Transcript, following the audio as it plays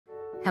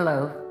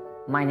Hello,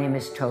 my name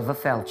is Tovah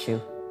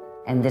Feldshuh,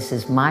 and this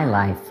is my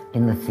life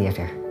in the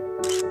theater.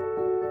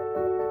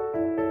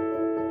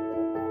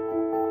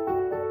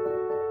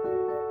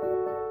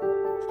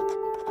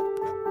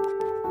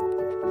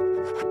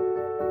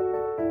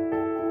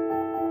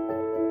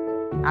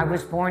 I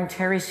was born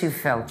Terry Sue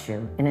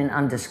Feldshuh in an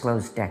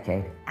undisclosed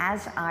decade.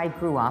 As I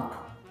grew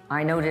up,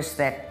 I noticed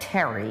that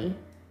Terry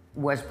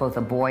was both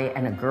a boy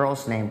and a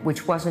girl's name,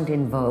 which wasn't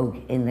in vogue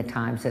in the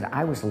times that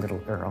I was a little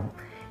girl.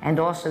 And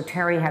also,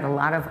 Terry had a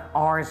lot of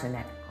R's in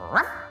it.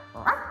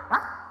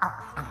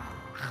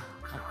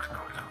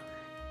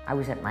 I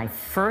was at my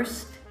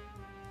first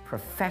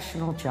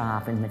professional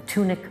job in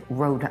Matunic,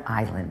 Rhode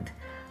Island,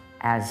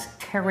 as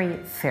Terry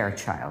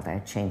Fairchild. I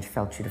had changed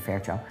Feldshuh to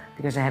Fairchild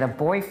because I had a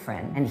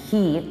boyfriend, and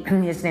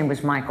his name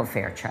was Michael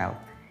Fairchild.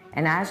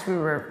 And as we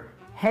were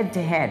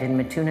head-to-head in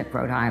Matunic,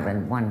 Rhode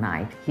Island one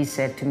night, he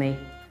said to me,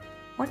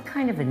 "What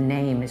kind of a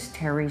name is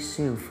Terry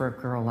Sue for a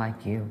girl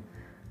like you?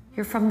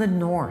 You're from the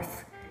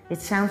North. It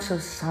sounds so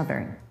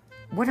Southern.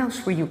 What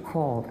else were you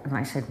called?" And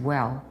I said,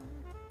 "Well,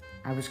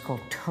 I was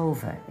called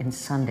Tovah in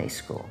Sunday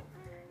school.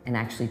 And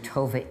actually,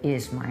 Tovah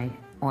is my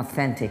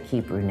authentic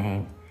Hebrew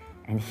name."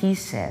 And he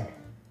said,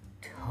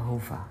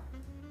 "Tovah,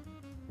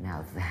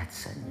 now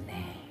that's a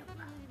name."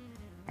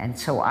 And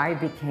so I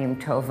became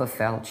Tovah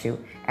Feldshuh.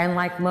 And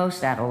like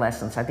most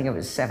adolescents, I think it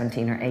was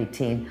 17 or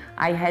 18,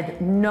 I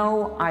had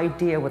no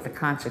idea what the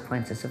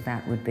consequences of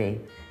that would be.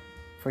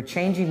 For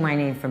changing my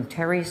name from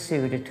Terry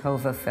Sue to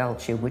Tovah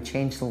Feldshuh would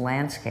change the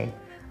landscape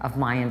of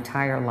my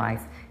entire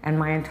life and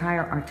my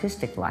entire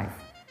artistic life.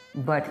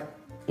 But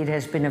it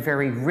has been a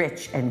very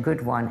rich and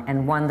good one,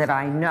 and one that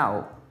I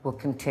know will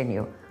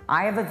continue.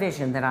 I have a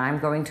vision that I'm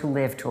going to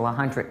live till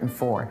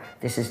 104.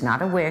 This is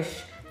not a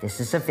wish,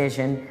 this is a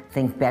vision.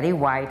 Think Betty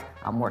White.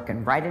 I'm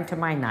working right into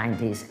my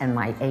 90s, and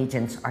my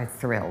agents are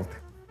thrilled.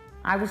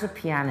 I was a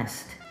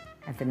pianist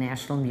at the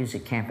National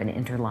Music Camp in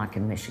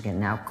Interlochen, Michigan,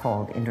 now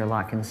called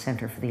Interlochen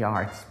Center for the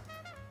Arts.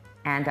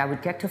 And I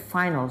would get to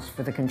finals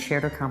for the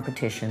concerto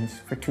competitions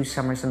for 2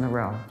 summers in a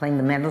row, playing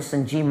the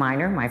Mendelssohn G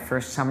minor my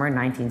first summer in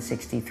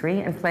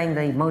 1963, and playing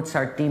the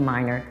Mozart D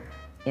minor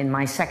in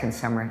my second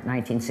summer,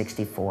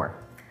 1964.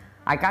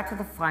 I got to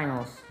the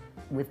finals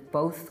with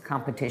both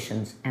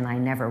competitions, and I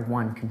never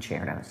won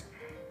concertos.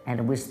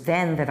 And it was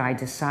then that I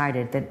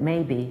decided that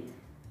maybe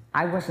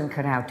I wasn't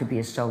cut out to be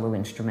a solo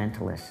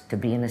instrumentalist, to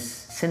be in a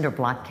cinder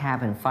block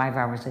cabin 5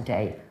 hours a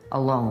day,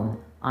 alone,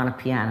 on a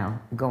piano,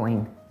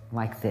 going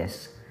like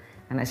this.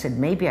 And I said,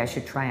 maybe I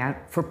should try out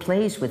for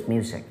plays with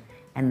music.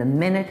 And the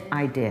minute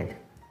I did,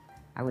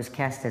 I was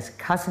cast as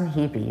Cousin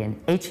Hebe in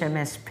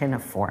HMS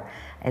Pinafore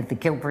at the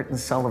Gilbert and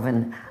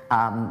Sullivan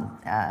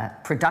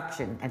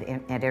production at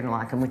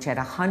Interlochen, which had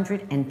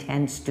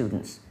 110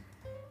 students.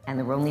 And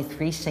there were only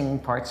 3 singing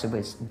parts. There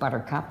was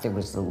Buttercup, there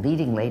was the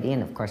leading lady,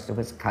 and of course there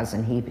was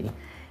Cousin Hebe.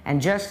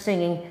 And just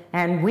singing,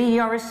 "And we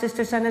are his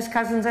sisters and his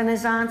cousins and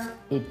his aunts,"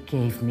 it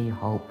gave me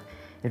hope.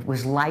 It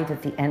was light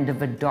at the end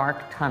of a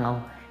dark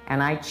tunnel,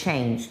 and I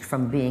changed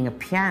from being a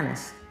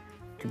pianist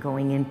to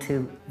going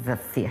into the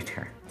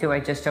theater. Do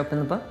I just open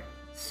the book?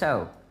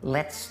 So,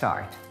 let's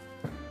start.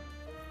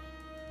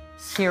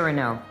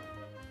 Cyrano,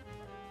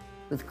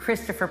 with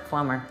Christopher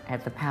Plummer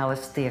at the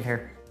Palace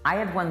Theater. I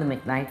had won the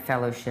McKnight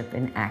Fellowship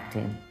in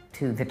acting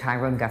to the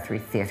Tyrone Guthrie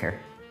Theater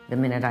the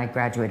minute I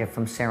graduated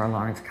from Sarah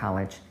Lawrence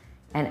College.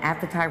 And at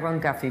the Tyrone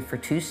Guthrie for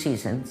 2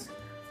 seasons,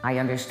 I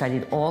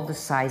understudied all the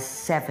size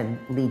 7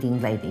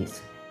 leading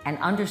ladies. An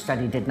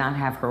understudy did not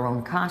have her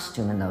own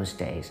costume in those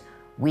days.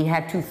 We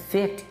had to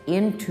fit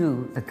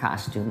into the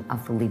costume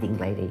of the leading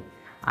lady.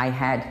 I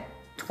had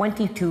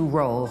 22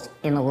 roles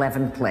in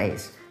 11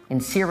 plays.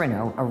 In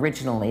Cyrano,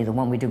 originally, the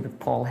one we did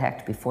with Paul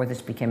Hecht before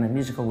this became a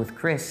musical with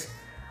Chris,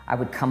 I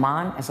would come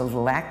on as a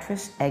little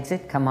actress,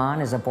 exit, come on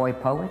as a boy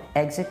poet,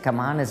 exit, come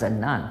on as a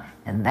nun.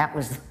 And that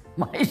was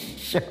my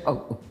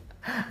show.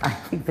 I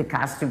think the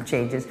costume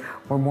changes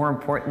were more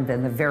important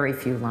than the very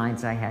few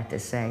lines I had to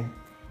say.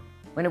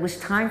 When it was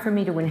time for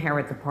me to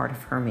inherit the part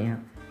of Hermia,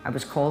 I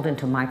was called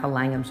into Michael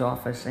Langham's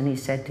office, and he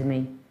said to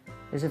me,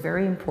 "There's a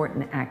very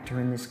important actor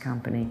in this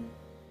company,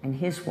 and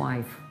his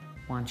wife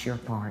wants your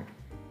part.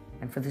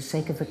 And for the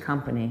sake of the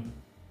company,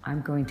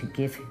 I'm going to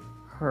give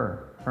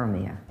her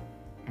Hermia,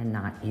 and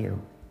not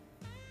you."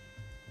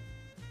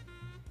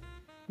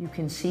 You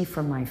can see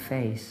from my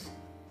face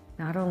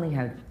not only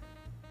how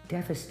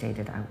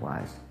devastated I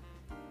was,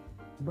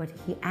 but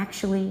he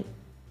actually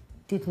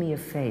did me a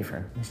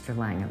favor, Mr.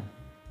 Langham,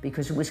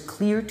 because it was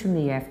clear to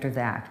me after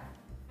that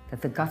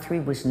the Guthrie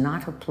was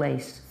not a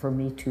place for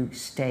me to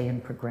stay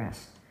and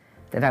progress,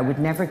 that I would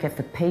never get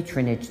the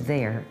patronage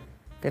there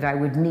that I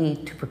would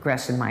need to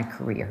progress in my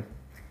career.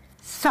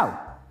 So,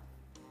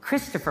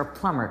 Christopher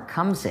Plummer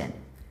comes in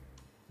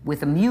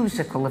with a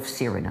musical of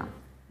Cyrano.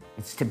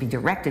 It's to be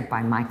directed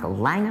by Michael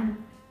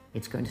Langham.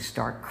 It's going to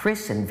star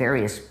Chris and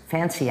various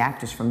fancy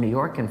actors from New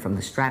York and from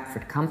the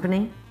Stratford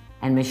Company.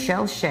 And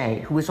Michelle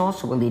Shea, who was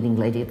also a leading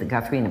lady at the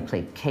Guthrie and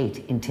played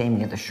Kate in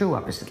Taming of the Shrew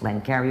opposite Len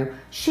Cariou,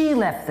 she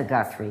left the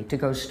Guthrie to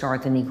go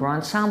start the Negro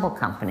Ensemble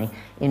Company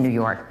in New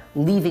York,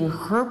 leaving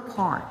her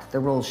part, the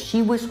role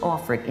she was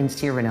offered in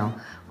Cyrano,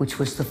 which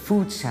was the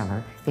food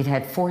seller. It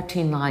had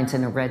 14 lines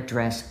in a red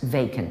dress,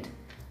 vacant.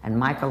 And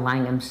Michael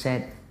Langham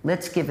said,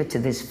 let's give it to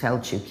this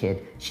Feldshuh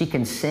kid. She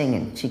can sing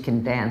and she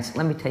can dance.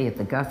 Let me tell you, at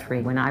the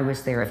Guthrie, when I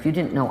was there, if you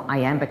didn't know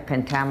iambic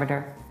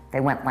pentameter,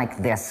 they went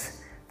like this.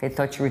 They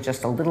thought you were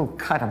just a little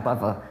cut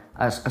above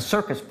a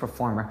circus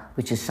performer,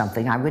 which is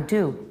something I would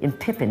do in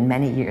Pippin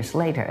many years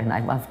later, and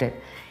I loved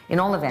it. In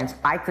all events,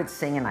 I could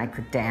sing and I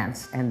could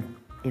dance, and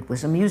it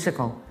was a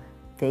musical.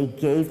 They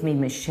gave me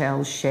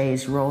Michelle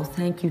Shea's role.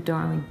 Thank you,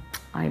 darling.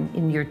 I'm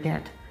in your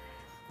debt.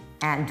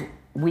 And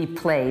we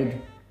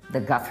played the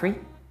Guthrie,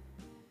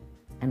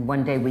 and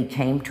one day we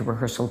came to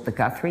rehearsal at the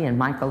Guthrie, and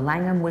Michael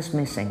Langham was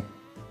missing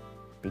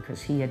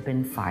because he had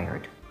been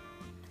fired.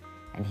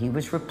 And he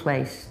was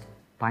replaced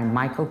by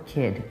Michael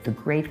Kidd, the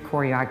great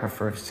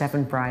choreographer of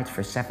Seven Brides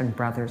for Seven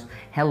Brothers,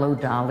 Hello,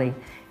 Dolly.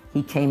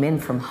 He came in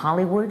from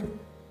Hollywood,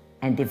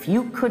 and if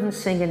you couldn't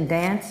sing and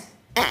dance,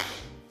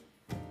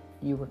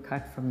 you were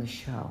cut from the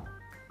show.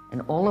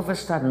 And all of a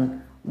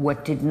sudden,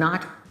 what did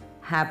not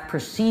have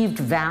perceived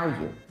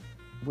value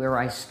where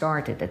I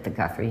started at the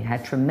Guthrie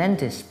had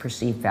tremendous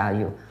perceived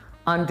value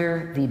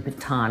under the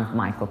baton of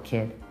Michael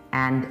Kidd.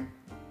 And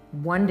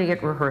one day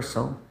at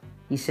rehearsal,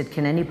 he said,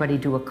 can anybody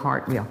do a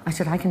cartwheel? I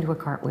said, I can do a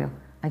cartwheel.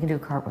 I can do a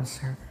cartwheel,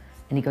 sir.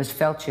 And he goes,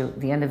 Feldshuh,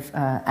 the end of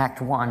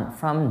Act 1,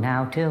 from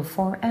now till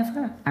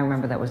forever. I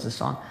remember that was the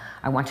song.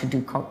 I want you to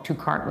do 2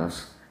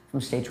 cartwheels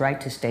from stage right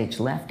to stage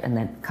left, and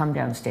then come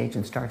down stage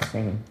and start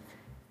singing.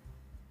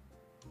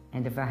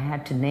 And if I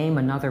had to name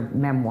another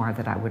memoir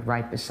that I would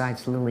write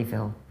besides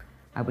Lilyville,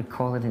 I would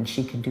call it And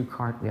She Can Do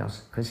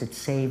Cartwheels, because it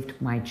saved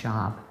my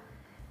job.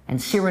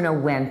 And Cyrano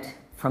went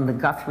from the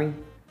Guthrie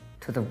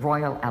to the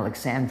Royal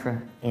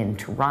Alexandra in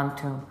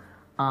Toronto,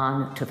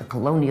 on to the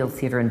Colonial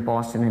Theater in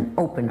Boston, and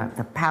opened up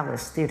the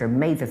Palace Theater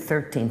May the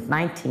 13th,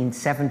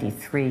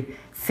 1973,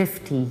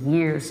 50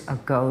 years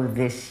ago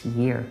this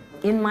year.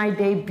 In my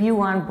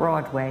debut on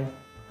Broadway,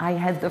 I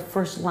had the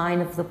first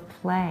line of the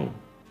play.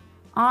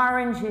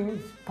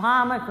 Oranges,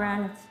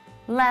 pomegranates,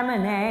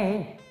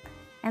 lemonade.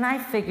 And I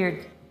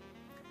figured,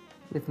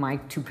 with my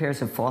 2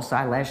 pairs of false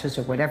eyelashes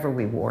or whatever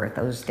we wore at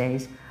those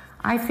days,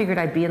 I figured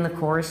I'd be in the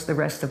chorus the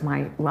rest of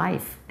my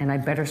life, and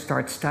I'd better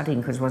start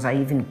studying, because was I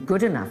even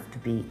good enough to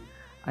be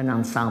an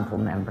ensemble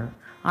member?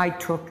 I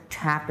took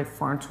tap at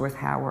Farnsworth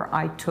Howard.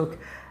 I took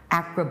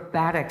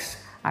acrobatics.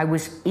 I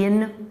was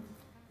in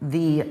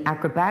the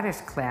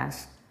acrobatics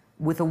class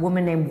with a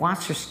woman named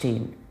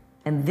Wasserstein,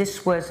 and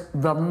this was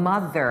the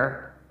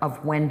mother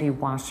of Wendy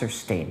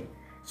Wasserstein.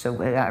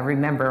 So I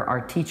remember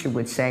our teacher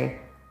would say,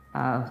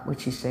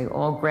 would she say,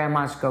 all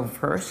grandmas go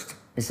first,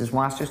 Mrs.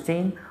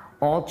 Wasserstein.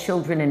 All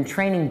children in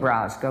training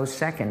bras go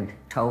second,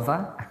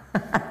 Tovah.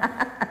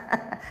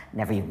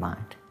 Never you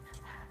mind.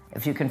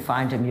 If you can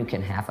find them, you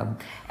can have them.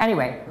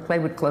 Anyway, the play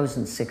would close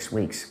in 6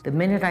 weeks. The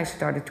minute I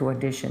started to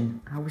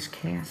audition, I was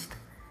cast.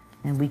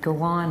 And we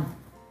go on.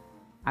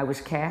 I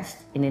was cast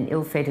in an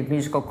ill-fated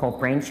musical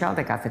called Brainchild.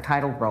 I got the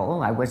title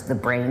role. I was the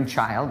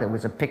brainchild. There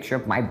was a picture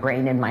of my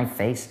brain in my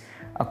face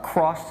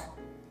across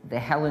the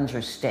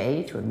Hellinger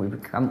stage when we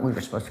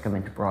were supposed to come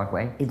into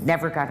Broadway. It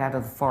never got out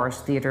of the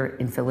Forest Theater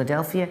in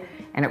Philadelphia,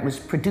 and it was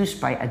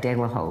produced by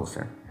Tallulah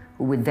Hallelujah,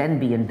 who would then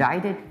be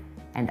indicted,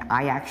 and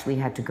I actually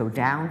had to go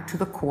down to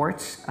the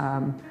courts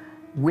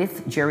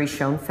with Jerry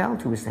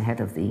Schoenfeld, who was the head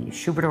of the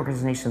Schubert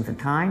organization at the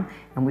time,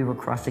 and we were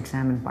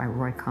cross-examined by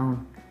Roy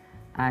Cohn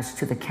as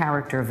to the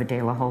character of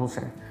Tallulah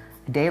Hallelujah.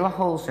 Tallulah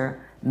Hallelujah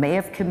may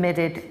have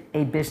committed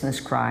a business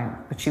crime,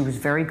 but she was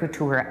very good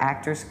to her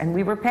actors, and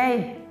we were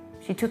paid.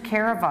 She took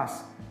care of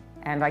us.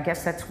 And I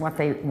guess that's what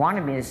they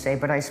wanted me to say,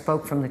 but I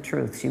spoke from the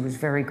truth. She was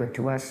very good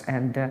to us,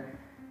 and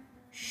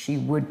she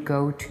would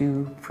go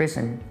to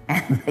prison.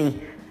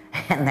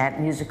 And that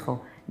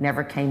musical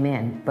never came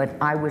in, but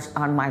I was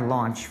on my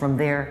launch. From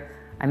there,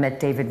 I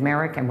met David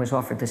Merrick and was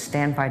offered the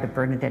standby to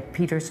Bernadette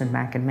Peters and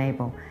Mac and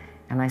Mabel.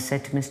 And I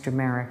said to Mr.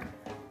 Merrick,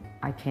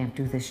 I can't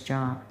do this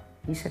job.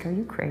 He said, are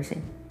you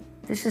crazy?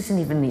 This isn't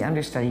even the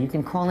understudy. You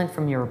can call in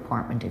from your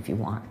apartment if you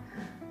want.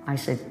 I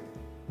said,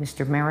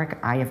 Mr. Merrick,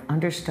 I have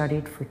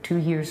understudied for 2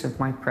 years of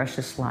my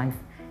precious life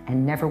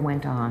and never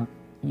went on.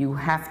 You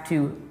have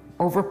to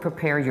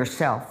over-prepare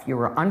yourself. You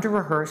are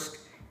under-rehearsed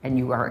and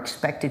you are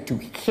expected to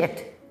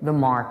hit the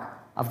mark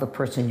of the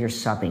person you're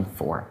subbing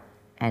for.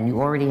 And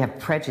you already have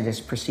prejudice,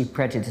 perceived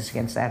prejudice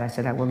against that. I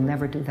said, I will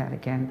never do that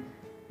again,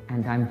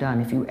 and I'm done.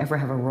 If you ever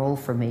have a role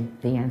for me,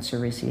 the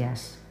answer is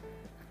yes.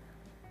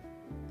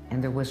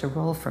 And there was a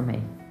role for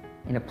me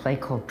in a play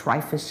called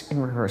Dreyfus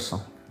in Rehearsal.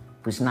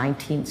 It was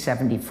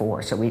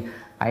 1974. So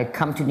I had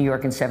come to New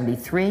York in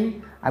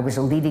 73. I was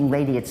a leading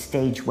lady at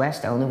Stage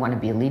West. I only wanted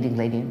to be a leading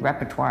lady in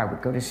repertoire. I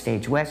would go to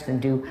Stage West and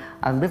do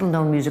a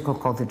little-known musical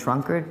called The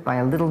Drunkard by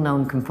a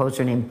little-known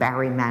composer named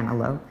Barry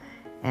Manilow.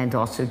 and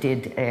also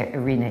did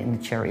Irena in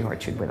the Cherry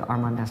Orchard with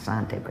Armand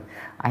Assante. But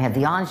I had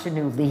the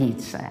ingenue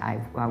leads. I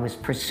was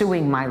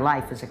pursuing my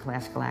life as a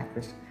classical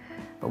actress.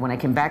 But when I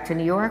came back to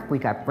New York, we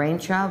got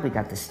Brainchild, we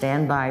got the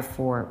standby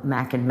for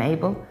Mac and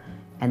Mabel,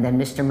 and then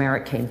Mr.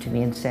 Merritt came to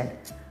me and said,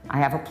 I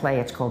have a play,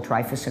 it's called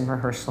Dreyfus in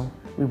Rehearsal.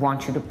 We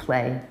want you to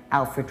play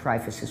Alfred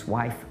Dreyfus's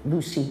wife,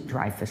 Lucy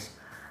Dreyfus.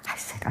 I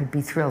said, I'd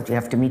be thrilled. You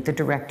have to meet the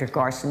director,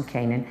 Garson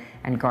Kanin,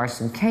 and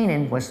Garson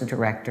Kanin was the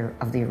director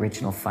of the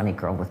original Funny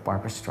Girl with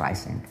Barbra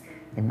Streisand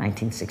in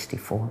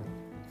 1964.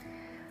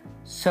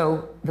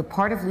 So the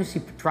part of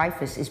Lucy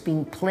Dreyfus is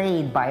being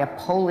played by a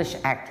Polish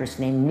actress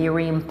named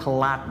Miriam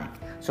Poladnik.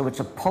 So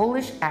it's a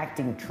Polish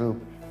acting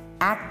troupe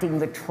acting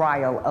the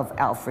trial of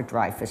Alfred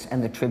Dreyfus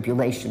and the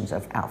tribulations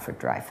of Alfred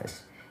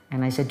Dreyfus.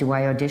 And I said, do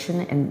I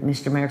audition? And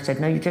Mr. Merrick said,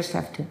 no, you just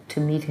have to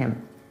meet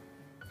him.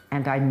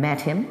 And I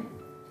met him.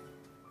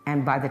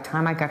 And by the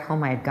time I got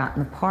home, I had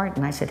gotten the part.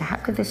 And I said, how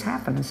could this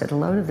happen? I said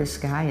hello to this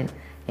guy, and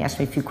he asked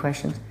me a few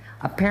questions.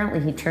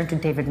 Apparently, he turned to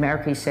David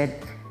Merrick. He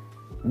said,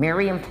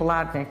 Miriam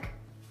Poladnik,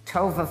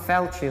 Tovah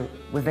Feldshuh,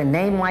 with a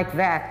name like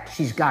that,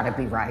 she's got to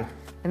be right.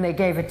 And they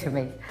gave it to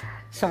me.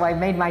 So I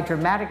made my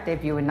dramatic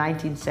debut in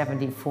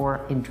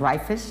 1974 in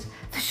Dreyfus.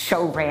 The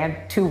show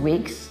ran 2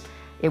 weeks.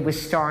 It was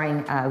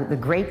starring the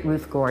great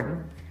Ruth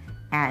Gordon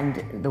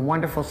and the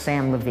wonderful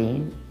Sam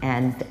Levine,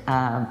 and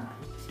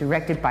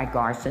directed by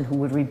Garson,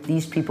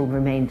 these people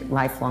remained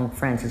lifelong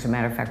friends. As a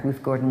matter of fact,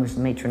 Ruth Gordon was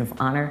the matron of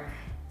honor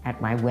at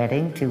my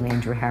wedding to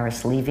Andrew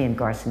Harris Levy, and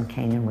Garson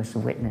Kanin was the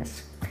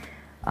witness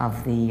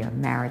of the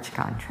marriage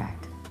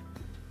contract.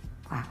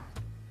 Wow.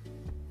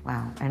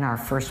 Wow. And our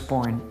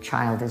firstborn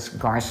child is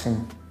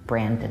Garson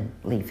Brandon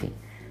Levy,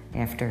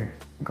 after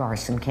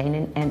Garson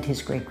Kanin and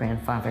his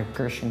great-grandfather,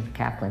 Gershon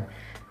Kaplan,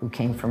 who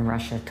came from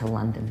Russia to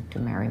London to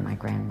marry my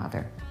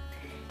grandmother.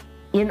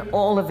 In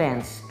all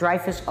events,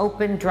 Dreyfus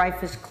opened,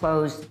 Dreyfus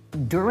closed.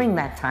 During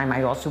that time,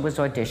 I also was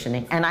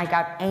auditioning, and I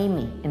got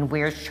Amy in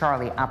Where's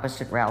Charlie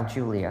opposite Raul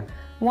Julia.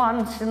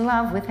 Once in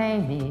love with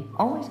Amy,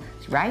 always,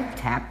 right?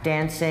 Tap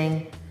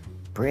dancing,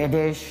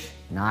 British,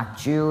 not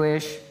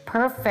Jewish,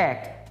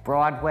 perfect.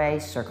 Broadway,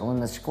 Circle in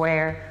the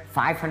Square,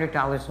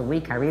 $500 a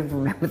week. I even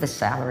remember the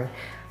salary.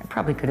 I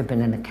probably could have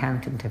been an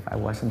accountant if I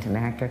wasn't an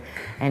actor.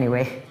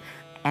 Anyway,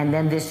 and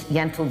then this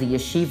Yentl, the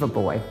yeshiva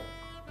boy.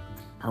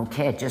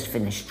 Okay, I just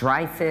finished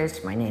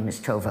Dreyfus. My name is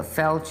Tovah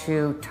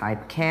Feldshuh,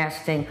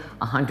 typecasting,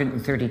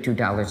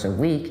 $132 a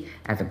week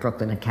at the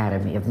Brooklyn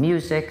Academy of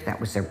Music. That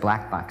was their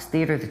black box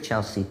theater, the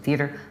Chelsea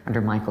Theater,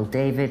 under Michael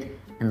David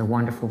and the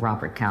wonderful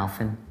Robert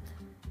Calvin.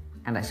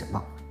 And I said,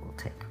 well, we'll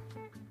take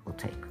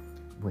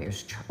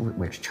Where's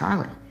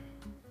Charlie?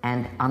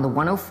 And on the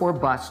 104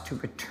 bus to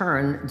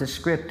return the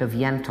script of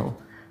Yentl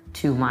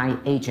to my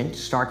agent,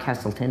 Star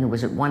Castleton, who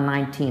was at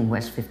 119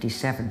 West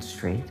 57th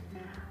Street,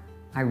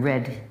 I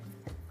read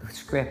the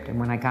script, and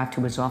when I got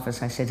to his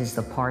office, I said, is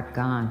the part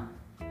gone?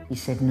 He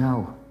said,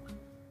 no.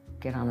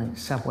 Get on the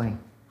subway.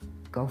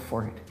 Go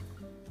for it.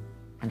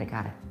 And I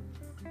got it.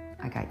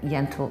 I got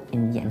Yentl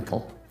in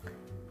Yentl.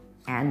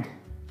 And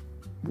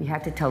we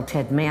had to tell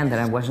Ted Mann that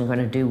I wasn't going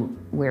to do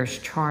Where's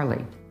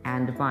Charlie?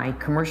 And my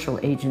commercial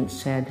agent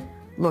said,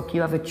 look,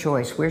 you have a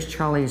choice. Where's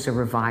Charlie is a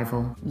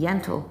revival.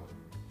 Yentl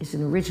is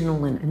an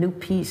original and a new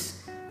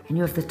piece, and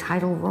you have the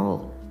title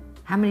role.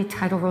 How many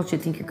title roles do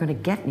you think you're going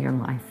to get in your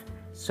life?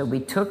 So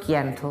we took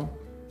Yentl,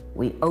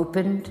 we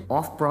opened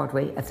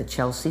off-Broadway at the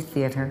Chelsea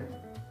Theater.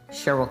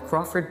 Cheryl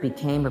Crawford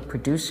became a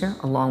producer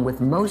along with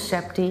Mo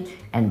Septi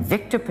and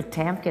Victor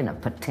Potamkin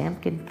of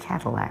Potamkin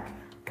Cadillac.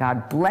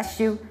 God bless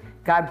you.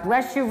 God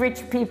bless you,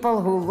 rich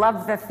people who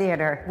love the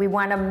theater. We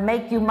want to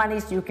make you money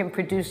so you can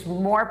produce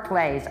more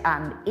plays.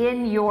 I'm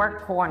in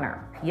your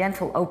corner.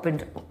 Yentl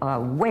opened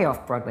way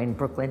off Broadway in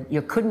Brooklyn.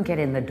 You couldn't get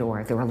in the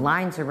door. There were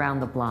lines around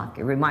the block.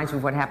 It reminds me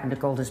of what happened to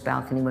Golda's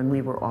Balcony when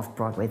we were off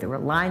Broadway. There were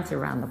lines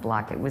around the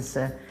block. It was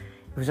a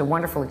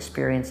wonderful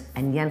experience,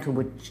 and Yentl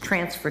would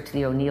transfer to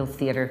the O'Neill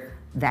Theater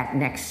that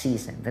next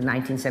season, the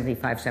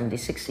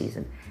 1975-76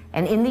 season.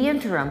 And in the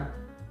interim,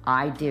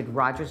 I did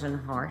Rodgers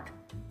and Hart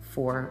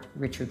for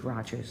Richard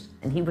Rodgers,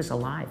 and he was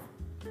alive.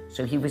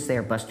 So he was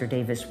there. Buster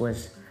Davis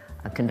was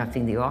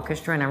conducting the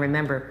orchestra, and I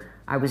remember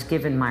I was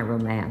given My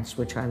Romance,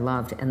 which I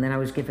loved, and then I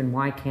was given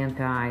Why Can't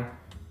I?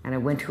 And I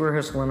went to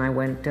rehearsal and I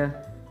went,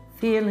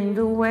 feeling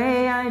the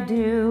way I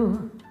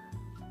do,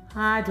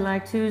 I'd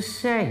like to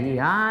say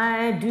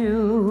I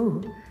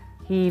do,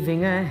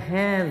 heaving a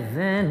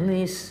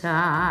heavenly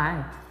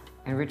sigh.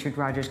 And Richard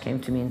Rodgers came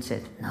to me and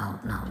said, no,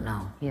 no,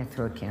 no. He had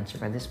throat cancer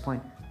by this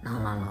point. No,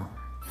 no, no.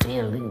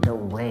 Feeling the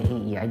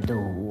way I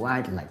do,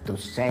 I'd like to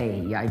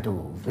say I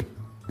do.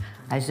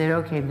 I said,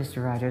 okay,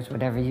 Mr. Rodgers,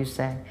 whatever you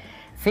say.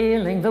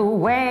 Feeling the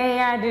way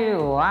I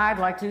do, I'd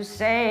like to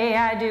say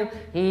I do,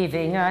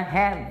 heaving a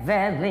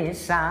heavenly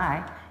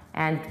sigh.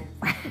 And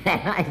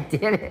I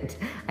did it.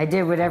 I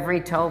did whatever he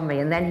told me.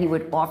 And then he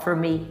would offer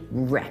me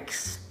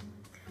Rex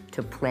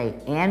to play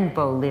Anne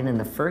Boleyn in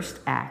the first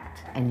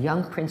act and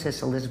young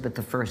Princess Elizabeth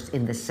I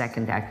in the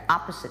second act,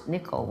 opposite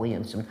Nicole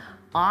Williamson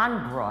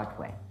on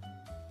Broadway.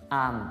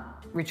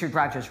 Richard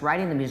Rodgers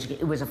writing the music.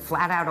 It was a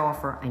flat-out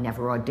offer. I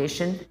never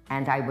auditioned,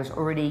 and I was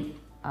already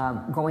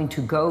going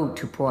to go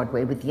to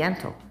Broadway with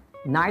Yentl.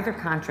 Neither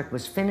contract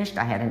was finished.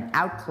 I had an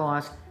out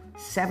clause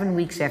 7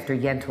 weeks after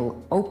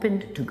Yentl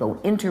opened to go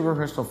into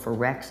rehearsal for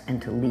Rex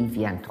and to leave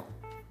Yentl.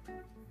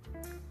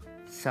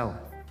 So,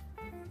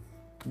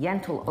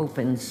 Yentl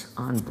opens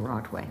on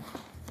Broadway,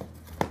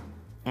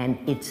 and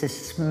it's a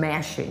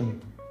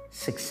smashing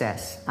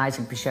success.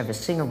 Isaac Bashevis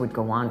Singer would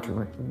go on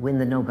to win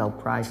the Nobel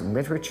Prize in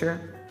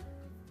Literature.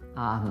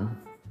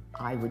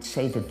 I would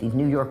say that the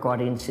New York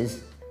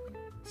audiences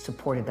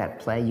supported that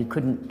play. You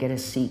couldn't get a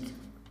seat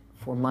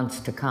for months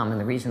to come,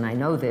 and the reason I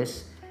know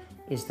this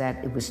is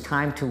that it was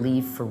time to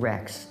leave for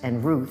Rex,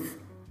 and Ruth,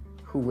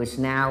 who was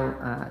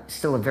now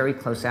still a very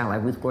close ally,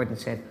 Ruth Gordon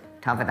said,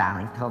 Tovah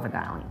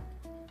darling,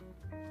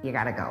 you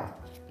gotta go.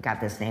 You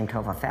got this name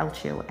Tovah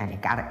Feldshuh, and you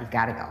gotta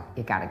go.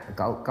 You gotta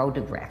go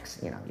to Rex.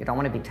 You know, you don't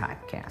want to be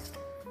typecast.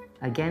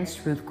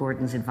 Against Ruth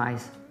Gordon's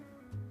advice,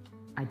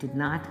 I did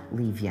not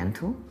leave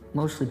Yentl,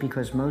 mostly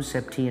because Mo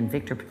Septi and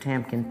Victor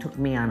Potamkin took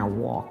me on a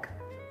walk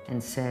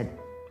and said,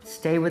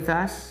 stay with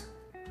us,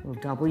 we'll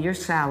double your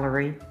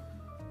salary,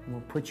 and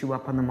we'll put you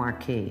up on the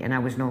marquee. And I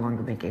was no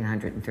longer making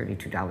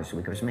 $132 a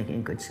week. I was making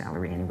a good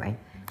salary anyway.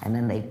 And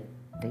then they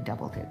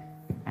doubled it.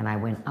 And I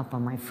went up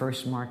on my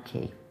first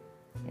marquee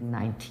in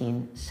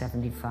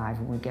 1975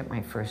 and would get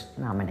my first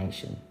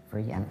nomination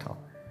for Yentl.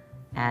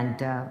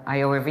 And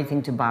I owe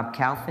everything to Bob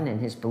Kalfin and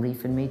his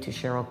belief in me, to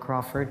Cheryl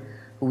Crawford,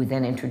 who would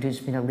then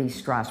introduce me to Lee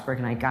Strasberg,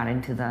 and I got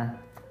into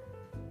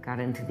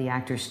the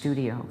actor's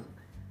studio.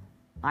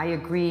 I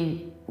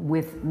agree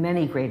with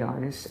many great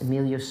artists,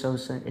 Emilio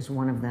Sosa is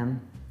one of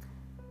them,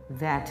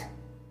 that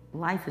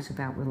life is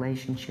about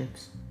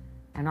relationships,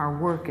 and our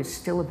work is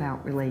still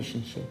about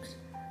relationships.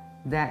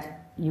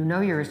 That you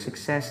know you're a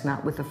success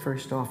not with the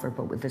first offer,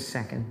 but with the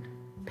second,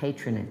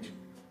 patronage.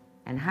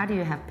 And how do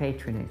you have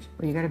patronage?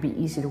 Well, you gotta be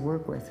easy to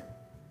work with.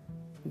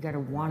 You gotta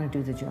wanna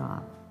do the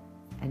job.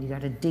 And you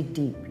gotta dig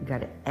deep. You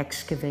gotta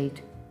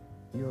excavate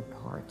your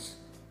parts.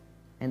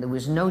 And there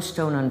was no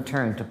stone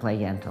unturned to play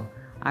Yentl.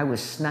 I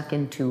was snuck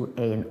into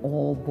an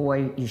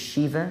all-boy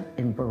yeshiva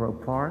in Borough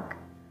Park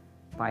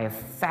by a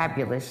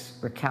fabulous,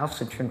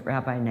 recalcitrant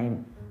rabbi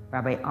named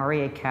Rabbi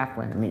Aryeh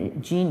Kaplan. I mean, a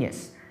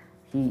genius.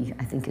 He,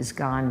 I think, is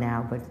gone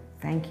now, but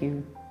thank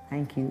you,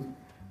 thank you.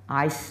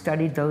 I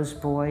studied those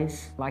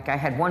boys like I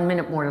had 1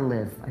 minute more to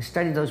live. I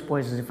studied those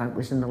boys as if I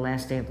was in the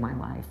last day of my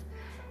life,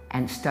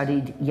 and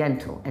studied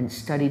Yentl, and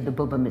studied the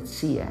Bubba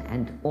Metzia,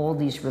 and all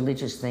these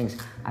religious things.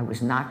 I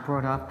was not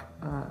brought up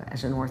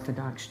as an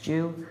Orthodox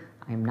Jew.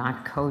 I am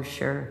not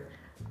kosher,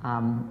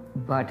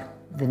 but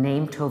the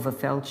name Tovah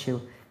Feldshuh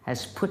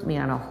has put me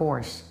on a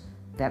horse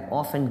that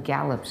often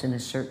gallops in a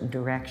certain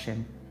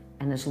direction.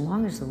 And as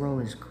long as the role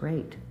is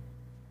great,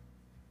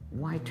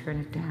 why turn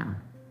it down?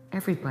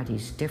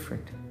 Everybody's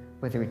different,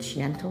 whether it's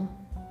Yentl,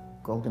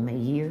 Golda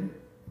Meir,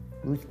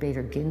 Ruth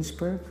Bader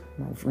Ginsburg,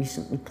 who I've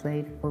recently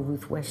played, or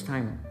Ruth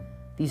Westheimer.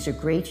 These are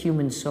great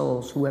human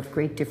souls who have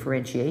great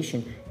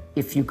differentiation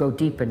if you go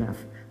deep enough.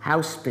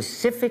 How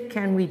specific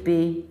can we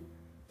be,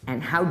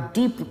 and how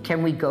deep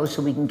can we go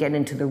so we can get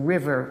into the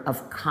river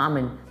of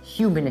common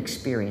human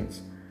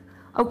experience?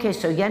 Okay,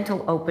 so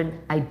Yentl opened.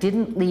 I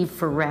didn't leave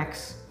for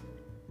Rex.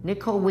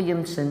 Nicole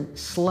Williamson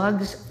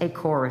slugs a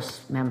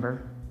chorus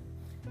member,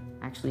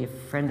 actually a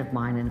friend of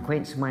mine, an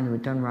acquaintance of mine who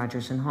had done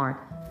Rodgers and Hart,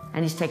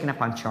 and he's taken up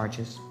on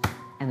charges,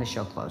 and the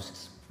show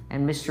closes.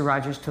 And Mr.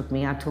 Rodgers took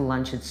me out to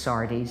lunch at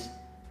Sardi's,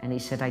 and he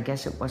said, I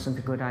guess it wasn't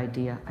a good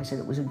idea. I said,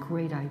 it was a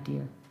great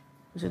idea.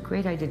 It was a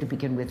great idea to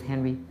begin with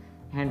Henry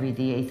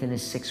VIII and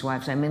his 6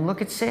 wives. I mean,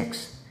 look at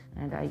 6.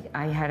 And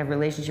I had a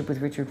relationship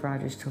with Richard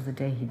Rodgers till the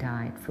day he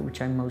died, for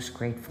which I'm most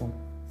grateful.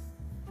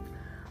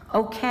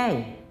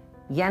 Okay,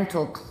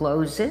 Yentl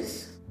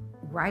closes.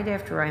 Right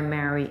after I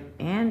marry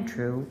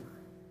Andrew,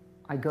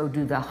 I go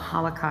do the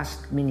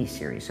Holocaust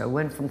miniseries. So I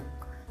went from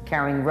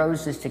carrying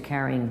roses to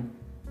carrying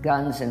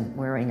guns and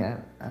wearing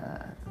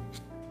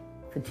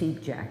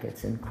fatigue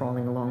jackets and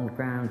crawling along the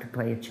ground to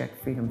play a Czech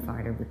freedom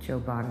fighter with Joe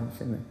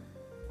Bottoms in the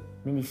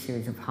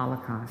miniseries of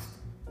Holocaust.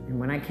 And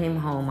when I came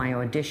home, I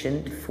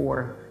auditioned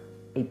for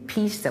a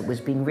piece that was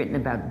being written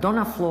about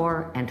Dona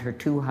Flor and her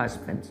 2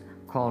 husbands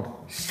called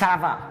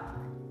Sarava.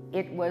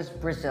 It was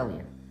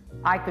Brazilian.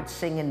 I could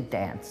sing and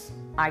dance.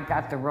 I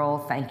got the role.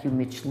 Thank you,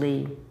 Mitch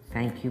Lee.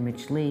 Thank you,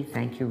 Mitch Lee.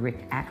 Thank you,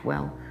 Rick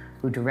Atwell,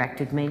 who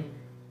directed me.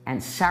 And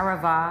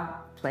Sarava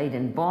played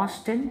in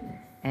Boston,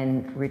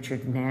 and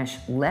Richard Nash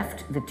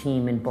left the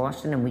team in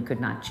Boston, and we could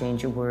not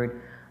change a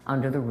word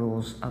under the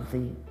rules of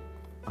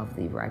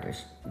the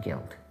Writers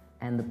Guild.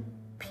 And the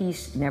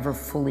piece never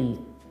fully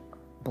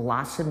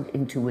blossomed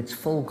into its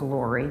full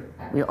glory.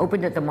 We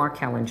opened at the Mark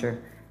Hellinger,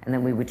 and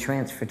then we would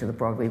transfer to the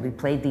Broadway. We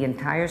played the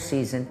entire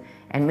season,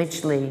 and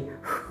Mitch Lee,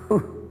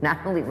 who not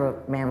only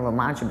wrote Man of La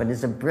Mancha, but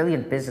is a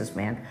brilliant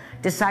businessman,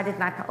 decided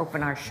not to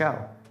open our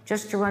show,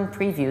 just to run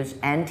previews,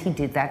 and he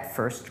did that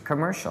first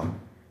commercial.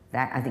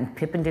 That, I think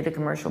Pippin did a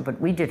commercial, but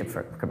we did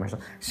a commercial.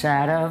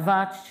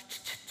 Sarava,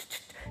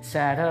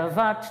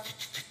 Sarava,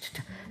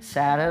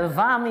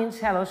 Sarava means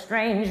hello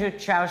stranger,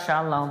 ciao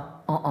shalom.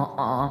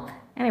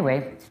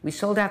 Anyway, we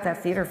sold out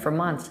that theater for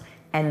months,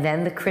 and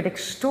then the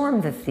critics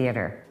stormed the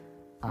theater.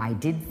 I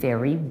did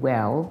very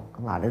well.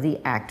 A lot of the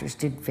actors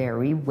did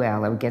very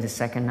well. I would get a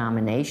second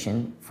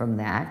nomination from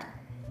that.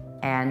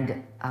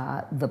 And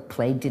the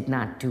play did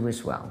not do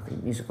as well. The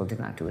musical did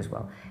not do as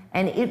well.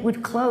 And it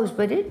would close,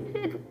 but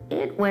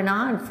it went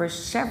on for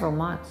several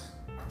months.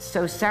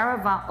 So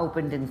Sarava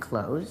opened and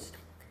closed.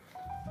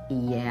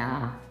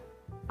 Yeah.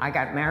 I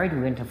got married.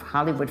 We went to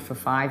Hollywood for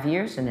 5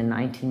 years, and in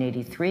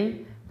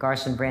 1983,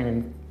 Garson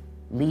Brandon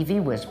Levy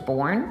was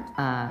born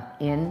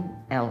in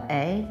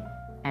LA.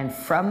 And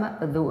from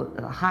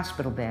the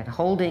hospital bed,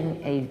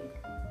 holding a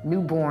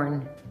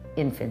newborn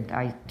infant,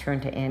 I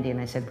turned to Andy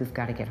and I said, we've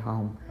got to get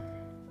home.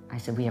 I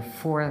said, we have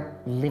 4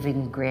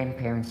 living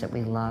grandparents that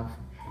we love,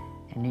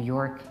 and New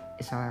York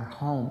is our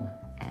home,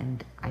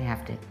 and I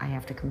have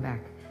to come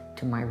back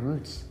to my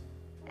roots.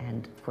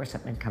 And of course,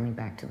 that meant coming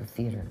back to the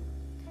theater.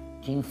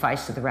 Gene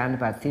Feist of the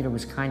Roundabout Theater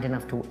was kind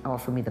enough to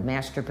offer me the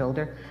Master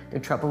Builder. The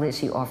trouble is,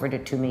 he offered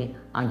it to me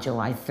on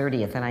July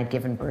 30th, and I'd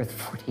given birth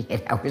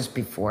 48 hours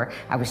before.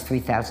 I was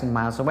 3,000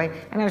 miles away,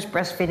 and I was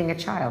breastfeeding a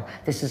child.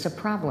 This is a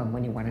problem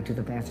when you want to do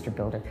the Master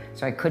Builder,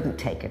 so I couldn't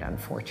take it,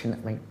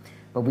 unfortunately.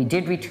 But we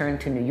did return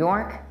to New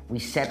York. We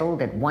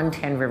settled at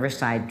 110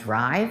 Riverside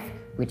Drive,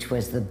 which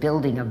was the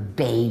building of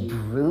Babe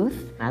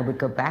Ruth. I would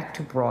go back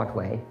to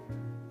Broadway.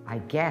 I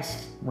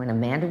guess when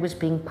Amanda was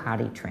being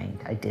potty trained,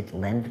 I did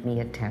Lend Me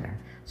a Tenor,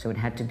 so it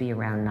had to be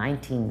around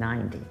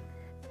 1990.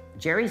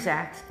 Jerry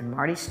Zaks and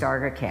Marty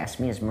Starger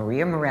cast me as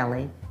Maria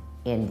Morelli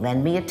in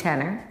Lend Me a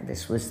Tenor.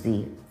 This was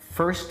the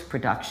first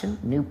production,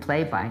 new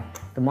play by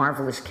the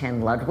marvelous Ken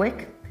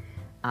Ludwig.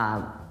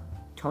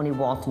 Tony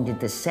Walton did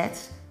the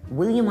sets.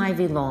 William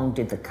Ivey Long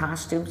did the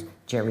costumes.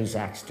 Jerry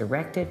Zaks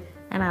directed,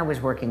 and I was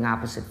working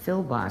opposite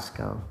Phil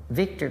Bosco,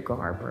 Victor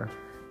Garber,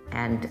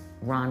 and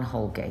Ron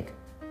Holgate.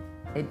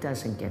 It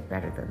doesn't get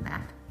better than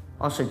that.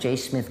 Also, J.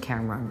 Smith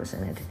Cameron was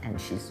in it,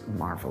 and she's a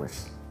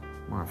marvelous,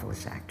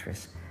 marvelous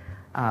actress.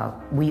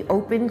 We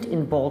opened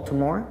in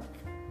Baltimore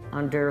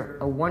under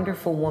a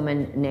wonderful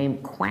woman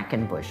named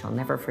Quackenbush. I'll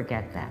never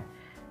forget that.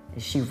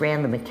 She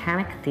ran the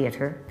Mechanic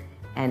Theater,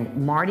 and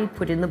Marty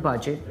put in the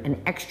budget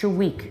an extra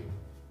week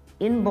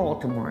in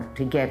Baltimore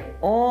to get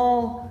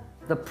all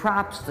the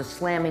props, the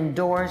slamming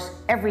doors,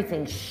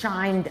 everything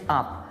shined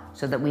up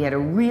so that we had a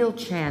real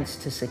chance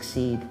to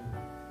succeed.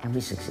 And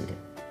we succeeded.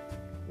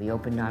 We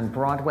opened on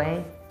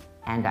Broadway,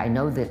 and I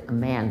know that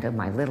Amanda,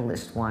 my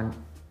littlest one,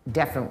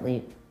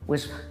 definitely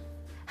was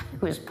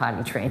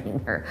potty training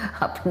her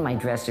up in my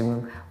dressing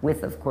room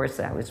with, of course,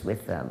 I was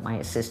with my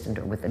assistant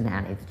or with the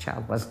nanny. The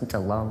child wasn't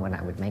alone when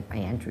I would make my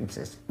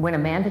entrances. When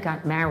Amanda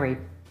got married,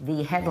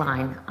 the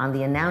headline on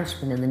the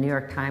announcement in the New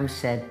York Times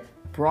said,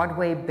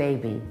 Broadway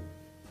baby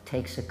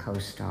takes a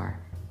co-star.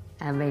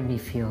 That made me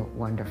feel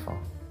wonderful.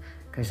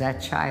 Because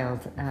that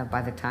child,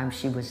 by the time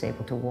she was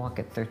able to walk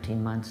at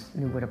 13 months,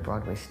 knew what a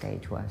Broadway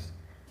stage was.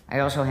 I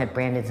also had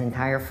Brandon's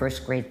entire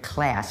first grade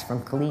class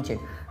from collegiate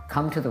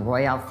come to the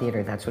Royale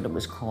Theater, that's what it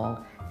was called,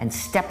 and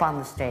step on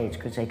the stage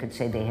because they could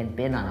say they had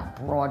been on a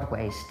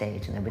Broadway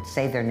stage, and they would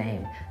say their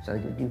name.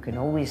 So you can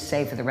always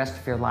say for the rest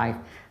of your life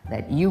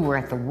that you were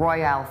at the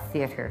Royale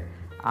Theater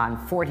on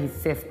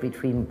 45th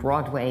between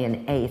Broadway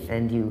and 8th,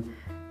 and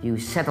you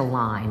said a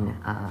line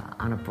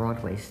on a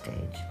Broadway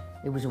stage.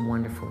 It was a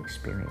wonderful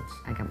experience.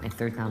 I got my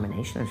 3rd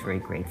nomination. I was very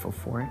grateful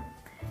for it.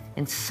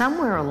 And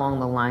somewhere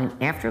along the line,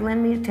 after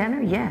Lend Me a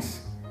Tenor,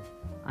 yes,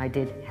 I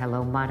did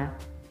Hello Muddah,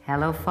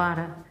 Hello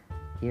Faddah,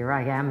 Here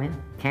I Am in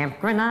Camp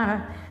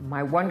Granada.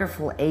 My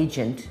wonderful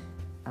agent,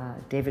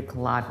 David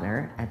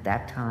Kolodner, at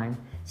that time,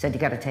 said, you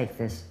got to take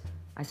this.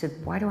 I said,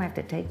 why do I have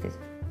to take this?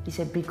 He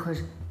said,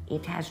 because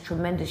it has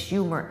tremendous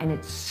humor and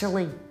it's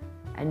silly,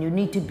 and you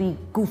need to be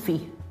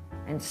goofy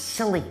and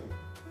silly.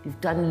 You've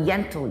done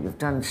Yentl, you've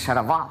done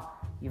Sarava,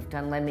 you've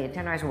done Lend Me a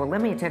Tenor. I said, well,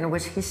 Lend Me a Tenor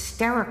was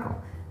hysterical.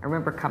 I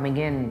remember coming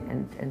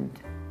in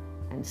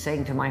and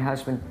saying to my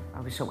husband, I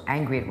was so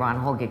angry at Ron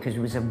Holgate because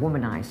he was a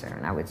womanizer,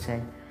 and I would say,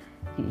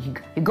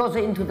 he goes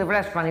into the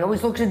restaurant, he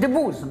always looks at the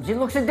bosoms, he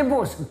looks at the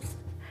bosoms.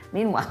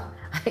 Meanwhile,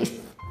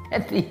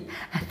 at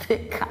the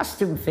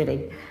costume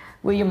fitting,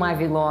 William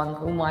Ivey Long,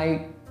 whom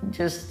I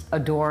just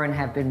adore and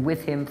have been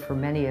with him for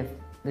many of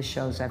the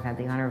shows I've had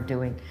the honor of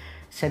doing,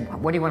 said,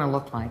 what do you want to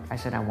look like? I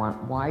said, I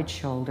want wide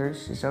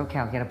shoulders. He said, okay,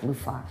 I'll get a blue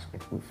fox.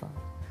 Get blue fox.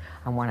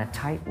 I want a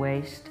tight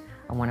waist.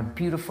 I want a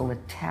beautiful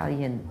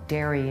Italian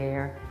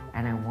derriere,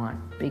 and I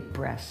want big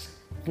breasts.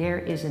 There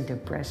isn't a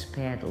breast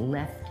pad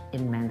left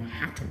in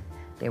Manhattan.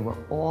 They were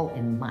all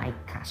in my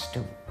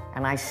costume.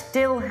 And I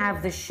still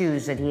have the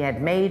shoes that he had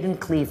made in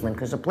Cleveland,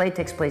 because the play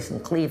takes place in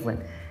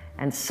Cleveland.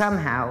 And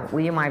somehow,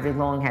 William Ivey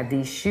Long had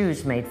these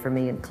shoes made for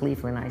me in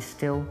Cleveland. I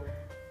still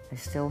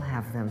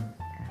have them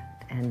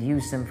and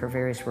use them for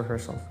various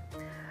rehearsals.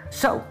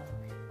 So,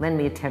 Lend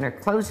Me a Tenor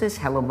closes,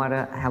 Hello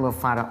Muddah, Hello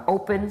Faddah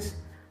opens.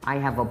 I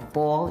have a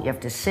ball, you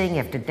have to sing, you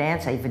have to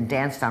dance. I even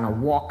danced on a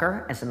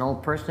walker as an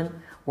old person,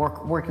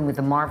 working with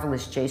the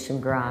marvelous Jason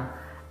Gra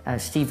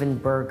Stephen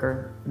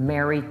Berger,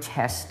 Mary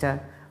Testa,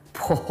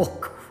 Paul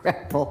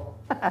Kreppel.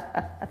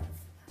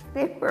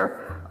 They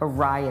were a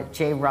riot.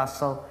 Jay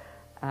Russell.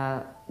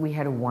 We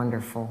had a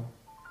wonderful,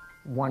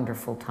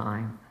 wonderful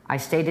time. I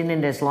stayed in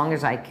it as long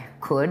as I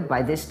could.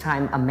 By this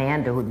time,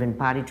 Amanda, who'd been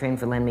potty trained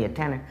for Lend Me a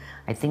Tenor,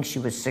 I think she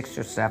was 6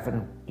 or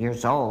 7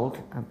 years old.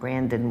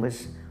 Brandon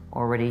was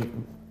already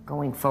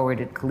going forward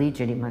at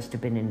collegiate. He must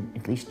have been in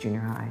at least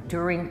junior high.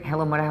 During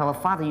Hello, Muddah, Hello,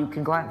 Faddah, you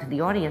can go out to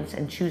the audience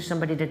and choose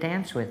somebody to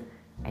dance with.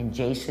 And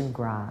Jason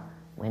Gra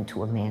went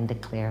to Amanda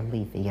Claire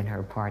Levy in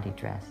her party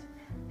dress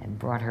and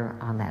brought her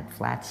on that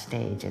flat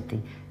stage at the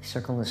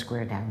Circle in the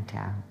Square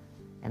downtown.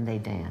 And they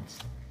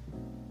danced.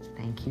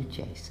 Thank you,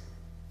 Jason.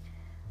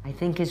 I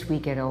think as we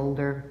get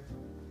older,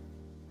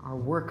 our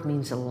work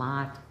means a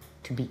lot.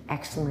 To be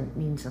excellent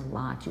means a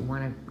lot. You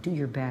want to do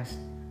your best.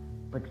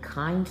 But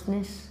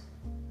kindness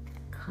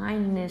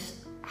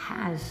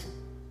has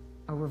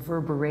a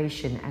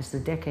reverberation as the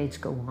decades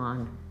go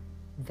on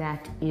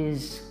that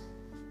is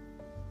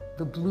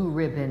the blue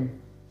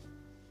ribbon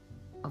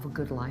of a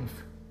good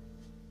life.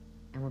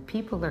 And when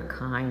people are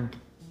kind,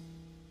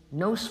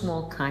 no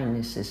small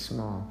kindness is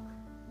small.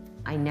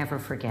 I never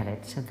forget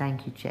it. So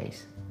thank you,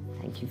 Chase.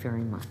 Thank you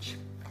very much.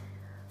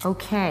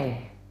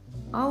 Okay.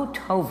 Oh,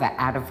 Tovah,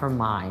 out of her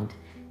mind.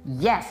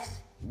 Yes,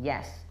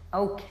 yes,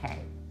 okay.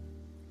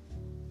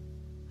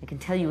 I can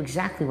tell you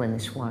exactly when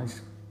this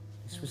was.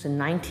 This was in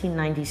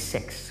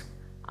 1996.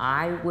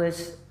 I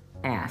was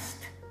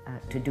asked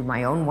to do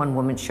my own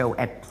one-woman show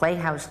at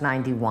Playhouse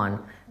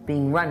 91,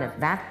 being run at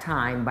that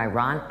time by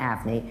Ron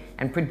Avney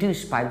and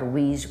produced by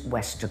Louise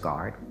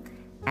Westergaard.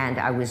 And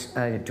I was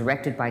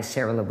directed by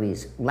Sarah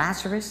Louise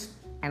Lazarus,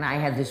 and I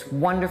had this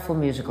wonderful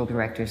musical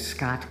director,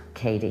 Scott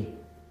Cady.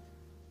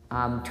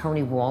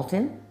 Tony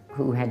Walton,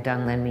 who had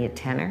done Lend Me a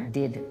Tenor,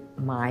 did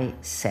my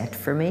set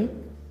for me,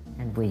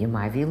 and William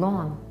Ivy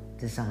Long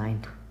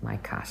designed my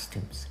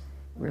costumes.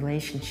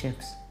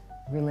 Relationships,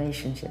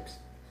 relationships.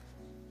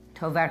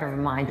 Tovah Out of Her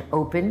Mind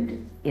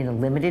opened in a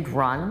limited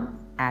run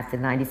at the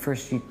 91st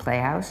Street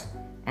Playhouse,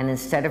 and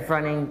instead of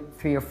running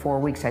 3 or 4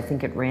 weeks, I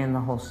think it ran the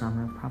whole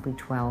summer, probably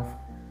 12.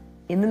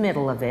 In the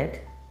middle of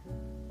it,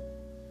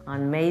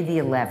 on May the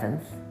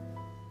 11th,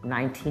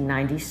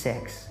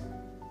 1996,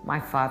 my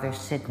father,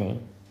 Sidney,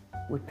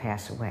 would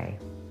pass away.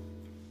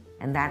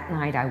 And that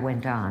night I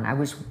went on. I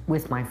was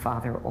with my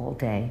father all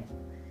day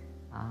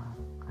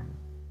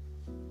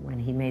when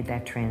he made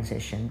that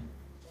transition.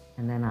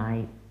 And then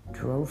I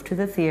drove to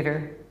the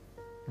theater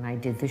and I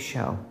did the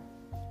show.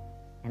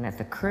 And at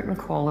the curtain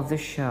call of the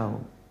show,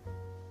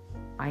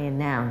 I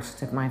announced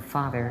that my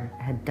father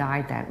had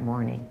died that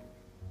morning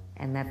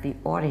and that the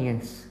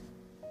audience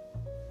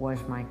was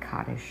my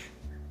Kaddish,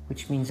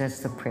 which means that's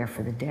the prayer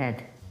for the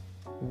dead.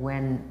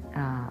 When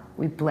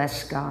we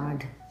bless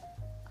God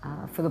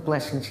for the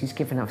blessings he's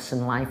given us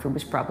in life. It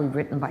was probably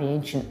written by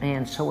ancient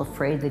man so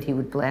afraid that he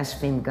would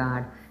blaspheme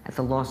God at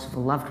the loss of a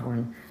loved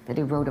one that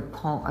he wrote a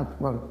poem,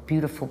 wrote a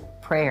beautiful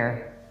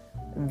prayer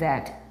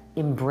that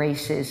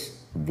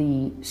embraces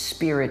the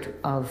spirit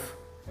of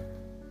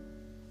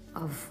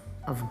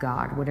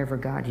God, whatever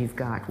God you've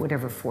got,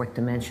 whatever fourth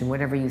dimension,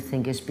 whatever you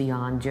think is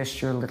beyond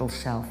just your little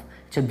self.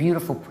 It's a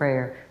beautiful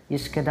prayer.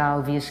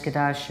 Yiskadal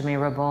v'yiskadash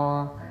shemei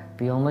rabah,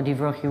 b'yom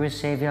adivroch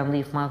yiraseh v'yam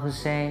lif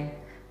malchuseh,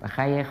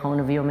 v'chaye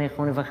chona v'yom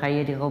echona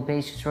v'chaye dichol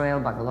beis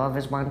Yisrael, b'galav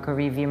ezman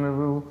kari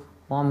v'yimeru,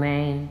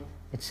 amen,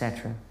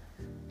 etc.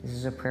 This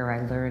is a prayer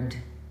I learned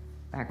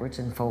backwards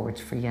and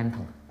forwards for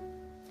Yentl.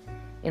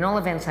 In all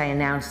events, I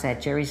announced that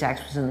Jerry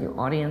Zaks was in the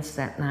audience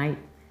that night,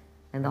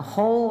 and the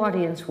whole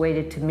audience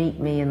waited to meet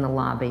me in the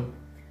lobby,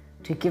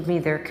 to give me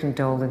their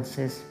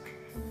condolences,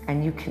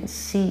 and you can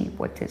see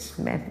what this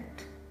meant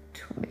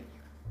to me.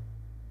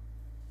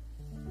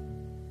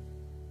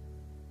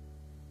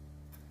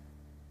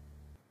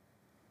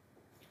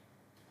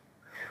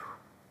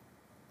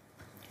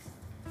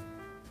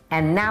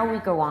 And now we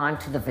go on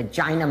to the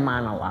Vagina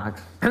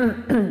Monologues.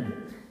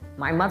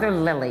 My mother,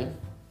 Lily,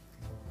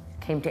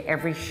 came to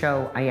every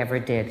show I ever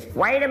did.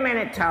 Wait a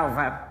minute,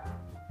 Tovah.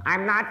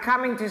 I'm not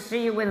coming to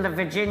see you in the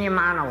Vagina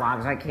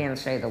Monologues. I can't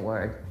say the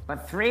word.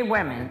 But 3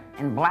 women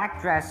in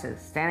black dresses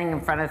standing in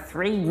front of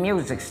 3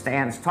 music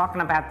stands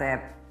talking about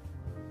their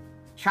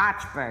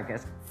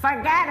tchotchburgers.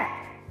 Forget it.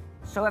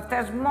 So if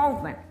there's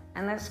movement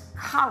and there's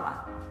color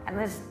and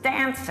there's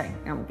dancing,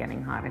 I'm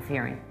getting hard of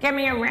hearing, give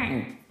me a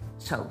ring.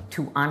 So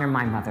to honor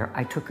my mother,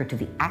 I took her to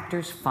the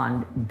Actors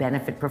Fund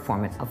benefit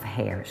performance of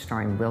Hair,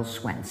 starring Will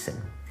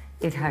Swenson.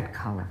 It had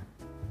color.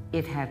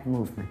 It had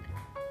movement.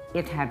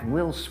 It had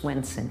Will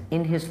Swenson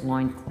in his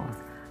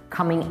loincloth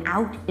coming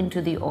out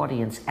into the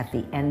audience at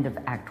the end of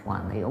Act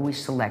 1. They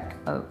always select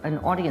an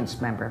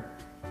audience member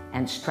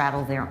and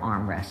straddle their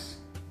armrests.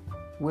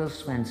 Will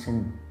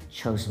Swenson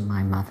chose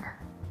my mother.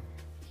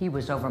 He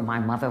was over my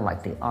mother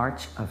like the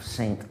Arch of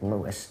St.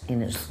 Louis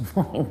in his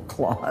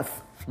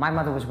loincloth. My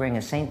mother was wearing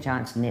a St.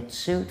 John's knit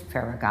suit,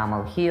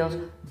 Ferragamo heels,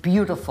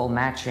 beautiful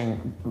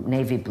matching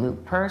navy blue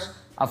purse.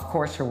 Of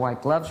course, her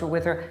white gloves were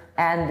with her,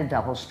 and the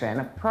double strand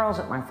of pearls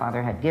that my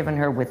father had given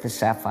her with the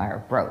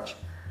sapphire brooch.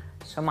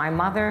 So my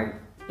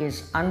mother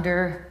is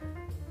under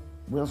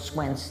Will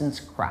Swenson's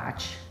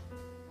crotch,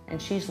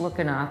 and she's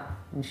looking up,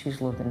 and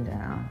she's looking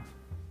down,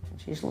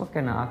 and she's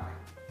looking up,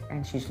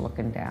 and she's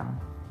looking down.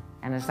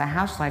 And as the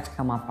house lights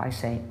come up, I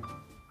say,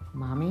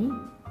 Mommy,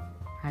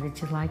 how did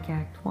you like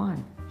Act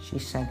One? She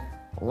said,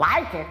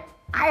 like it?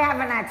 I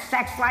haven't had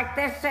sex like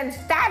this since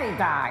Daddy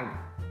died.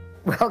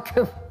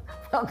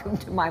 Welcome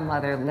to my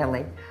mother,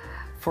 Lily,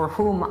 for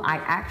whom I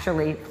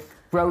actually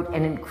wrote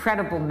an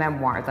incredible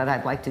memoir that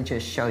I'd like to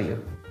just show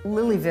you.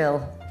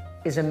 Lilyville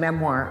is a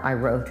memoir I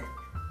wrote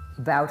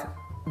about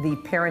the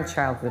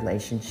parent-child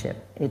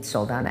relationship. It's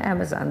sold on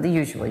Amazon, the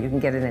usual. You can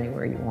get it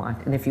anywhere you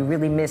want. And if you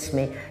really miss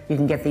me, you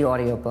can get the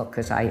audiobook,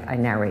 because I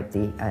narrate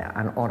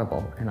on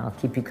Audible, and I'll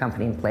keep you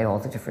company and play all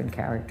the different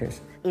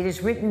characters. It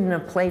is written in a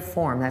play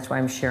form. That's why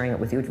I'm sharing it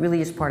with you. It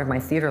really is part of my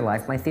theater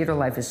life. My theater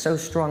life is so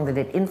strong that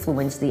it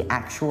influenced the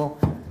actual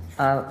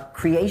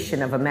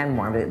creation of a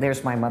memoir.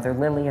 There's my mother,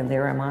 Lily, and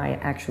there am I,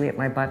 actually at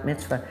my bat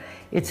mitzvah.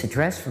 It's a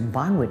dress from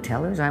Bonwood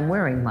Tellers. I'm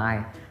wearing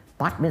my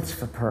bat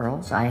mitzvah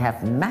pearls. I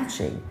have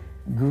matching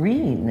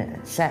green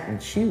satin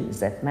shoes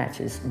that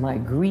matches my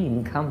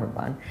green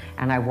cummerbund,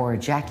 and I wore a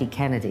Jackie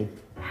Kennedy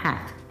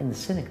hat in the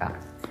synagogue.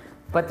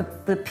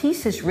 But the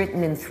piece is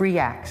written in 3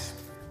 acts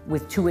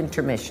with 2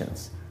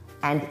 intermissions.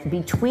 And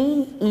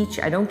between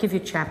each, I don't give you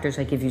chapters,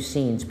 I give you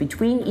scenes.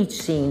 Between each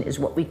scene is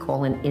what we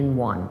call an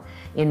in-one.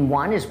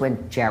 In-one is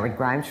when Jared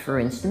Grimes, for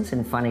instance,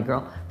 in Funny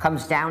Girl,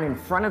 comes down in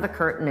front of the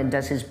curtain and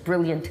does his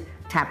brilliant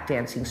tap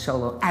dancing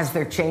solo as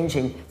they're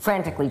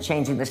frantically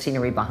changing the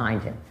scenery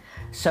behind him.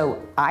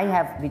 So I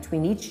have,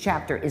 between each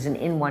chapter is an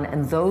in-one,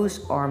 and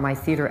those are my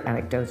theater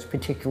anecdotes,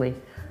 particularly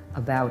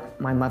about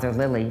my mother,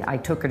 Lily. I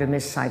took her to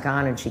Miss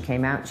Saigon, and she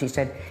came out and she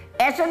said,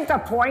 "Isn't the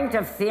point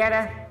of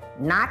theater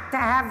not to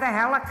have the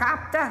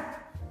helicopter?"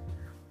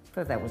 I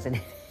thought that was an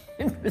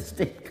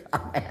interesting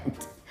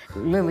comment.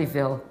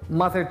 Lilyville,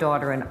 mother,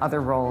 daughter, and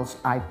other roles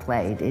I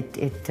played.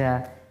 It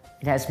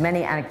has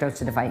many anecdotes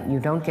that if you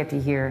don't get to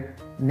hear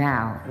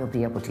now, you'll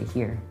be able to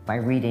hear by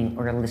reading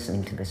or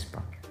listening to this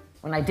book.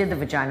 When I did the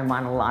Vagina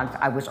Monologues,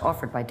 I was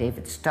offered by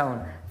David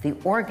Stone the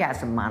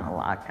orgasm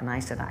monologue, and I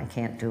said, I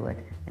can't do it.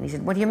 And he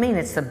said, what do you mean?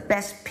 It's the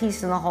best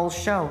piece in the whole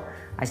show.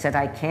 I said,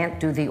 I can't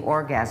do the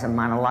orgasm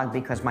monologue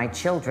because my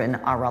children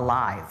are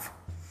alive.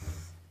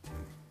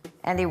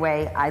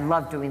 Anyway, I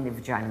love doing the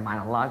Vagina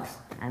Monologues,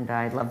 and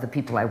I love the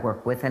people I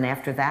work with. And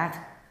after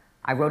that,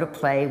 I wrote a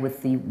play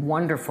with the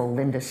wonderful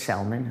Linda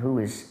Selman, who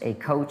is a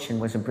coach and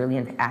was a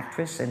brilliant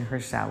actress in her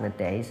salad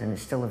days and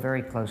is still a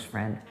very close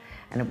friend.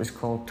 And it was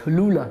called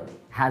Tallulah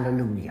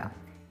Hallelujah.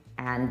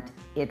 And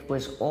it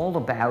was all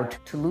about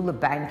Tallulah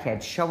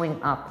Bankhead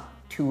showing up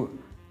to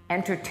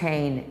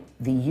entertain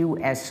the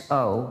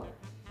USO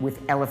with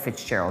Ella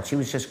Fitzgerald. She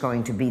was just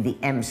going to be the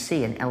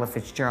MC, and Ella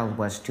Fitzgerald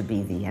was to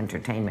be the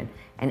entertainment.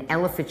 And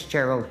Ella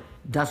Fitzgerald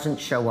doesn't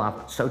show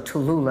up, so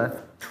Tallulah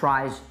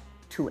tries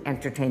to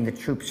entertain the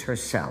troops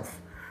herself.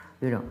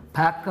 You know,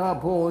 pack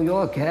up all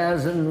your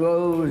cares and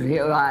woes,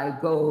 here I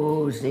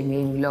go,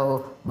 singing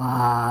low,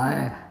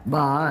 bye,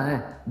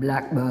 bye,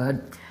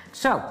 blackbird.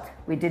 So,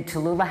 we did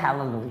Tallulah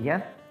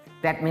Hallelujah.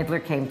 Bette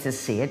Midler came to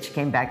see it. She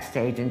came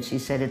backstage and she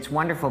said, it's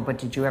wonderful, but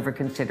did you ever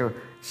consider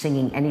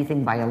singing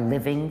anything by a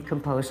living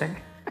composer?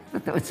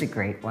 That was a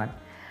great one.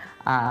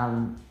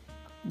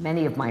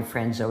 Many of my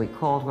friends, Zoe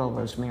Caldwell,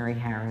 Rosemary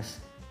Harris,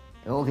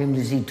 they all came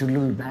to see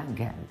Tallulah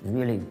Bankhead.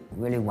 Really,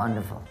 really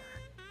wonderful.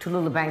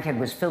 Tallulah Bankhead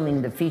was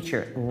filming the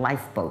feature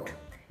Lifeboat,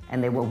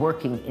 and they were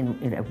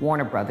working at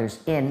Warner Brothers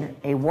in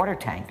a water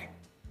tank.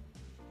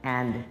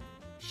 And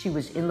she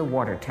was in the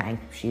water tank.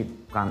 She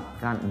had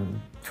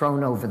gotten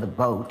thrown over the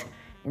boat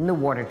in the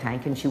water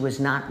tank, and she was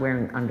not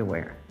wearing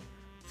underwear.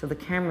 So the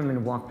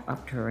cameraman walked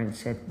up to her and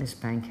said, Miss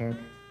Bankhead,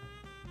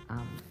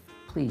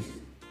 please,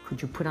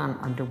 could you put on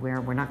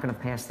underwear? We're not going to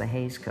pass the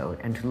Hays Code.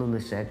 And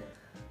Tallulah said,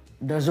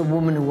 does a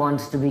woman who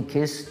wants to be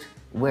kissed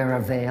wear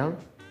a veil?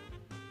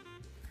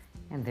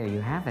 And there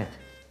you have it.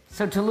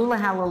 So Tallulah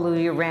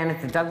Hallelujah ran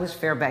at the Douglas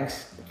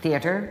Fairbanks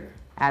Theater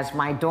as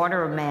my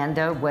daughter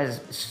Amanda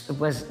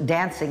was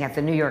dancing at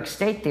the New York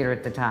State Theater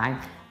at the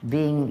time,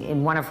 being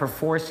in one of her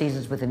 4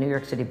 seasons with the New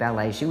York City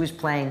Ballet. She was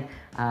playing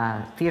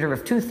theater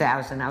of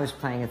 2,000, I was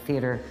playing a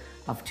theater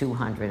of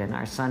 200, and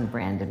our son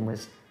Brandon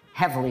was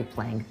heavily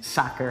playing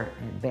soccer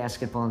and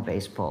basketball and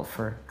baseball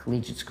for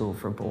collegiate school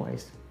for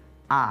boys.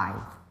 I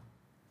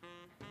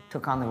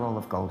took on the role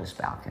of Golda's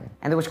Balcony.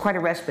 And there was quite a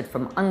respite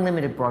from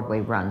unlimited Broadway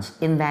runs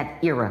in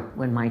that era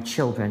when my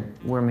children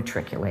were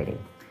matriculating.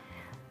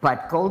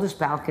 But Golda's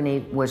Balcony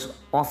was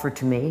offered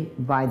to me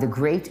by the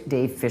great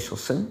Dave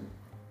Fishelson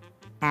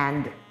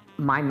and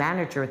my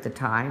manager at the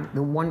time,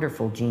 the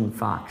wonderful Gene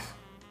Fox,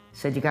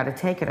 said, you gotta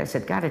take it. I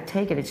said, gotta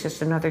take it, it's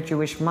just another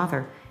Jewish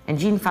mother. And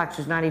Gene Fox,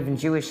 who's not even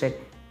Jewish, said,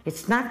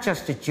 it's not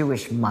just a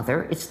Jewish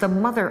mother, it's the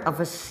mother of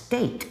a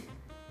state.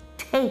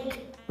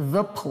 Take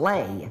the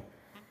play.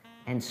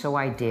 And so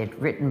I did,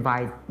 written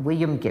by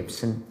William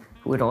Gibson,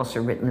 who had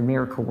also written The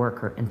Miracle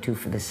Worker and Two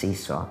for the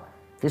Seesaw.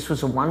 This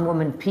was a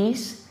one-woman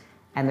piece,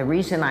 And the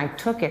reason I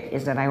took it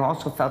is that I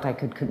also felt I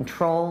could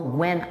control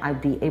when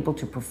I'd be able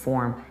to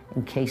perform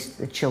in case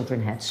the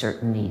children had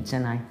certain needs,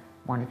 and I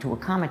wanted to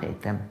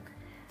accommodate them.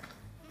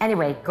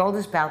 Anyway,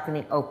 Golda's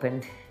Balcony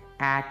opened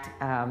at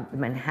the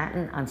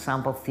Manhattan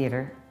Ensemble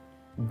Theater,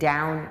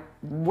 down,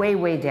 way,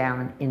 way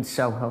down in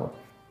Soho,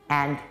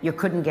 and you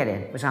couldn't get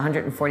in. It was a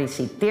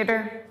 140-seat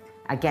theater,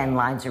 again,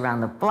 lines around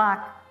the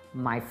block.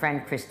 My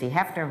friend Christy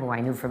Hefner, who I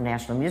knew from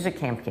National Music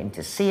Camp, came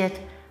to see it.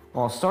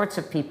 All sorts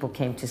of people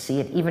came to see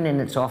it, even in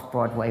its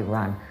off-Broadway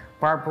run.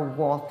 Barbara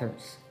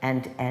Walters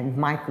and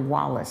Mike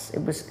Wallace.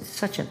 It was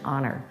such an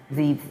honor.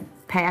 The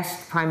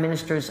past prime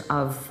ministers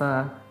of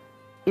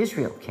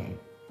Israel came.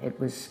 It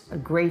was a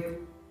great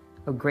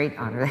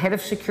honor. The head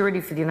of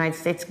security for the United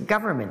States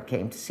government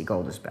came to see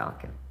Golda's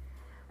Balcony.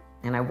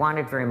 And I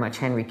wanted very much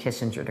Henry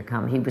Kissinger to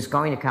come. He was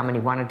going to come and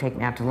he wanted to take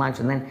me out to lunch,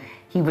 and then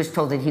he was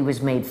told that he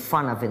was made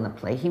fun of in the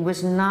play. He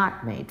was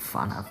not made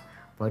fun of,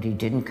 but he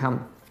didn't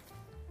come.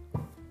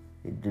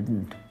 He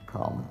didn't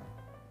come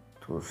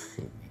to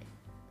see me.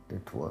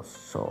 It was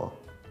so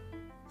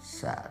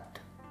sad.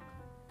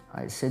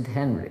 I said,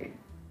 Henry,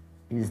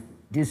 is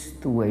this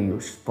the way you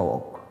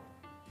spoke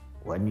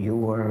when you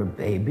were a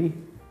baby?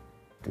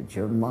 Did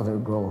your mother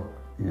go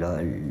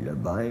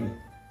lullaby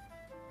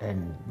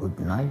and good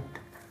night?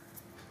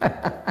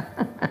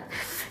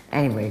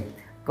 Anyway,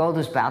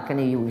 Golda's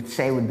Balcony, you would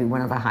say, would be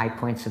one of the high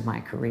points of my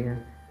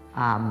career.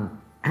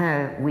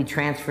 We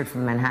transferred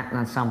from the Manhattan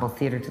Ensemble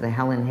Theater to the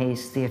Helen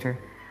Hayes Theater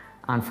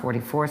on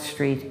 44th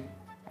Street,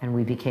 and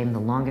we became the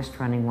longest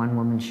running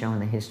one-woman show in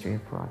the history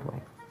of Broadway.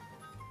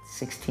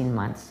 16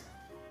 months.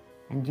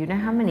 And do you know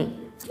how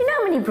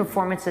many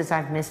performances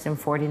I've missed in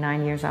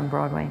 49 years on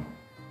Broadway?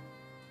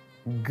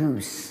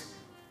 Goose.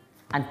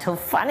 Until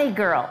Funny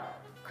Girl,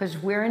 because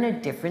we're in a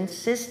different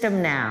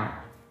system now.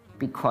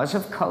 Because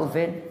of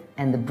COVID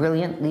and the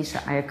brilliant Lisa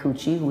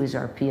Iacucci, who is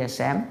our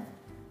PSM,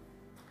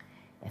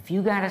 if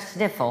you got a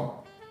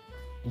sniffle,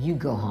 you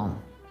go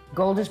home.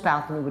 Golda's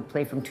Balcony would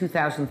play from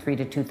 2003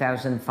 to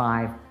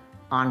 2005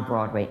 on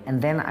Broadway,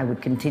 and then I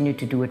would continue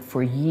to do it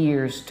for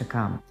years to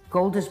come.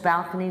 Golda's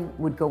Balcony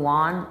would go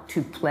on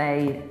to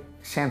play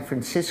San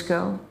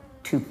Francisco,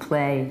 to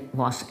play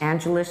Los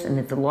Angeles, and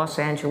at the Los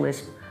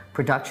Angeles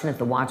production at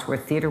the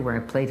Wadsworth Theater, where I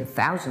played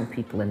 1,000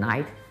 people a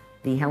night.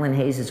 The Helen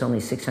Hayes is only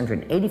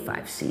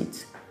 685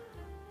 seats.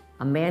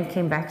 A man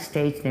came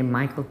backstage named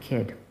Michael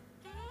Kidd,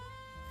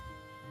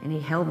 and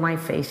he held my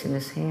face in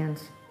his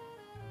hands.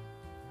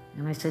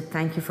 And I said,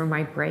 thank you for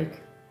my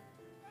break.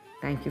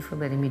 Thank you for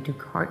letting me do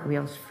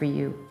cartwheels for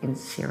you in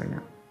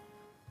Cyrano.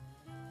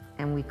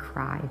 And we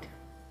cried.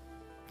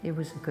 It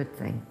was a good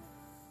thing.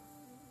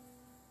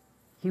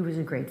 He was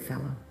a great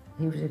fellow.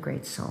 He was a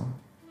great soul.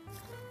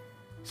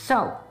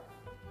 So,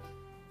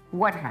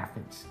 what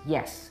happens?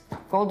 Yes,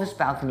 Golda's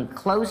Balcony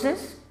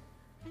closes,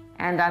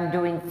 and I'm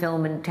doing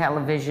film and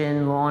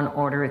television, Law and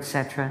Order,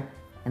 etc.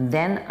 And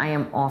then I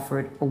am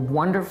offered a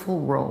wonderful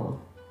role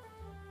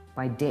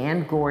by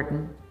Dan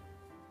Gordon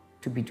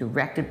to be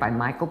directed by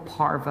Michael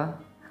Parva,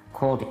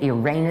 called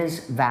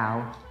Irena's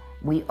Vow.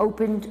 We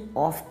opened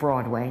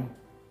off-Broadway,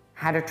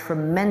 had a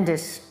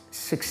tremendous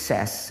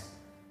success,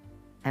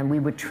 and we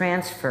would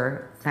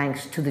transfer,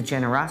 thanks to the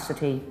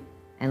generosity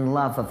and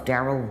love of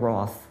Darryl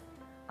Roth,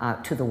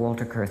 to the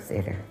Walter Kerr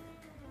Theater.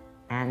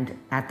 And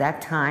at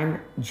that time,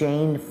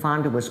 Jane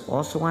Fonda was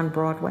also on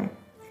Broadway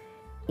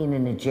in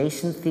an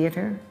adjacent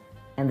theater,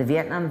 and the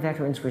Vietnam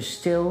veterans were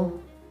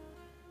still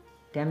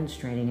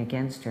demonstrating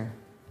against her.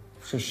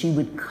 So she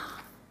would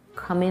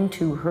come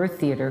into her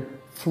theater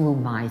through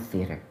my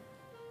theater,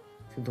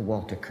 through the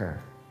Walter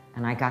Kerr.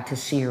 And I got to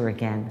see her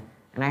again.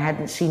 And I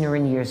hadn't seen her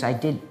in years. I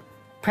did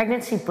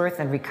pregnancy, birth,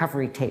 and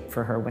recovery tape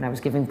for her when I was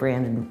giving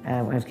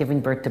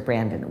birth to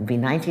Brandon. It would be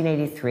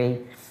 1983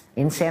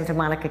 in Santa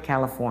Monica,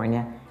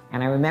 California.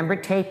 And I remember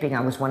taping.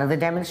 I was one of the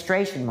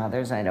demonstration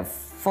mothers. I had a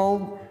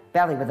full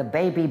belly with a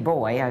baby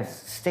boy. I was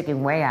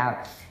sticking way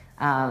out.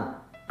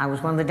 I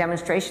was one of the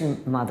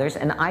demonstration mothers,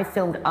 and I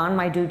filmed on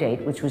my due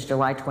date, which was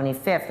July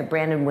 25th.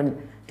 Brandon wouldn't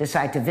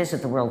decide to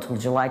visit the world till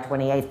July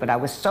 28th, but I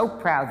was so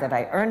proud that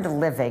I earned a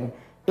living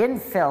in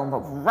film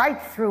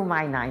right through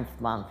my 9th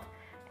month,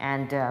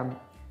 and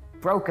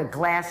broke a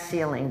glass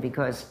ceiling,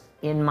 because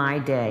in my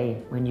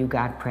day, when you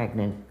got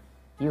pregnant,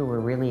 you were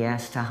really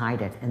asked to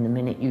hide it, and the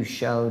minute you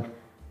showed,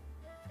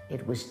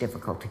 it was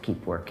difficult to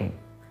keep working.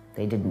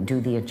 They didn't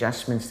do the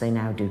adjustments they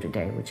now do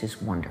today, which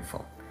is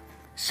wonderful.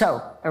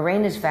 So,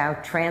 Irena's Vow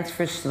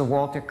transfers to the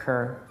Walter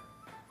Kerr.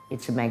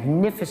 It's a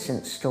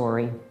magnificent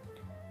story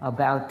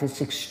about this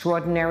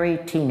extraordinary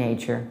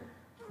teenager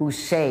who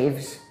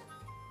saves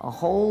a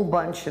whole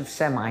bunch of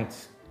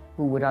Semites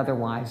who would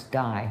otherwise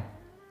die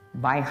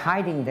by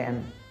hiding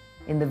them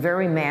in the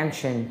very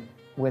mansion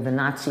where the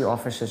Nazi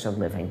officers are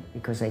living,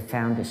 because they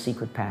found a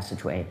secret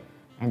passageway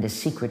and a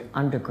secret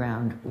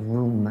underground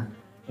room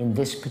in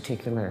this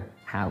particular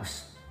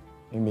house,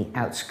 in the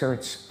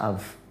outskirts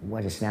of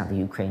what is now the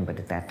Ukraine, but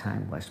at that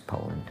time was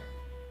Poland.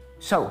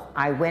 So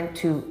I went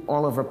to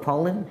all over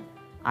Poland.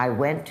 I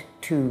went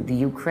to the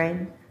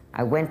Ukraine.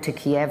 I went to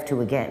Kiev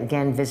to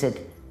again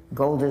visit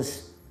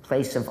Golda's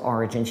place of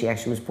origin. She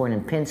actually was born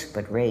in Pinsk,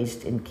 but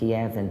raised in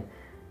Kiev. And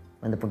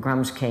when the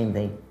pogroms came,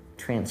 they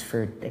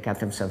got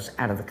themselves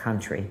out of the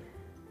country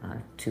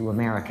to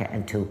America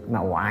and to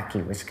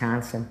Milwaukee,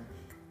 Wisconsin.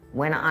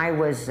 When I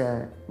was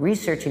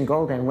researching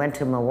Golda and went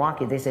to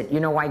Milwaukee, they said, you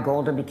know why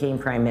Golda became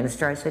prime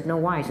minister? I said, no,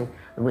 why? I said,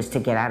 it was to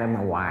get out of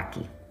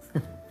Milwaukee.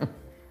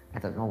 I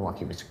thought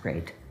Milwaukee was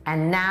great.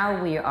 And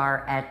now we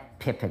are at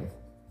Pippin.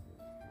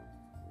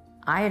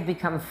 I had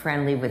become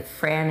friendly with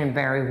Fran and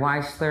Barry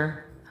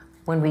Weissler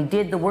when we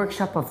did the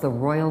workshop of the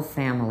royal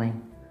family.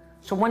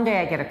 So one day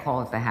I get a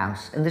call at the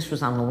house, and this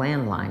was on the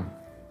landline.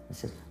 It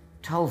says,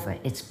 Tovah,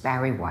 it's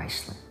Barry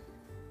Weissler.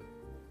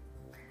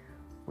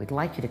 We'd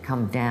like you to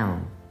come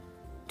down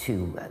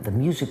to the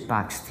Music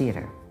Box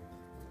Theater.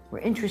 We're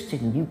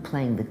interested in you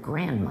playing the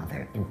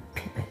grandmother in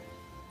Pippin.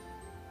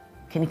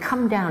 Can you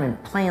come down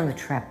and play on the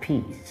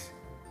trapeze?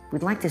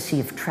 We'd like to see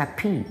if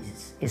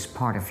trapeze is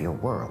part of your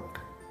world.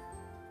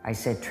 I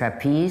said,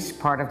 trapeze,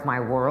 part of my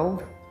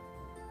world?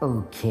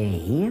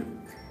 Okay.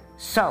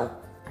 So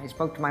I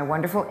spoke to my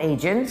wonderful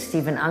agents,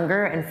 Stephen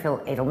Unger and Phil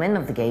Edelman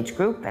of the Gage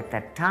Group at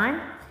that time,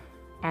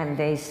 and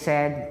they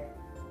said,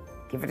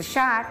 give it a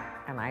shot.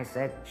 And I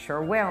said,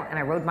 sure will. And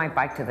I rode my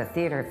bike to the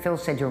theater. Phil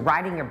said, you're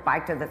riding your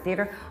bike to the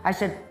theater? I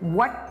said,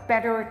 what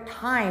better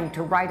time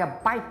to ride a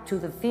bike to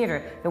the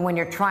theater than when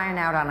you're trying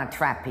out on a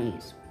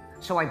trapeze?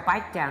 So I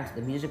bike down to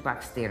the Music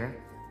Box Theater.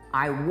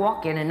 I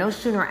walk in, and no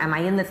sooner am I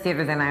in the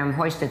theater than I am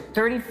hoisted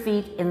 30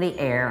 feet in the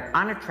air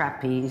on a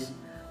trapeze,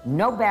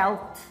 no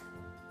belt,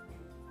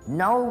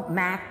 no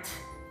mat,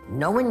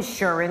 no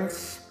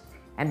insurance,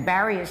 and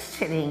Barry is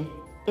sitting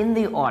in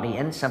the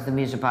audience of the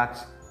Music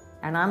Box,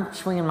 and I'm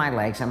swinging my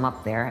legs, I'm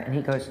up there, and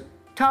he goes,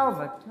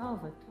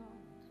 Tovah,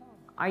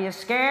 are you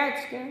scared?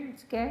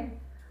 Scared?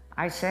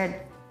 I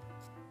said,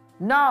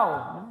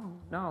 no.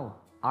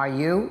 Are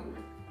you?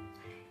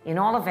 In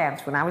all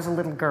events, when I was a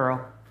little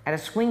girl, at a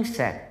swing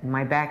set in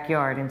my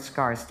backyard in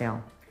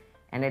Scarsdale,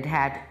 and it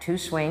had 2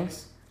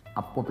 swings,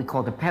 up what we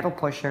called a pedal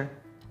pusher,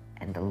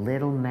 and a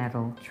little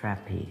metal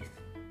trapeze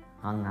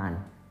hung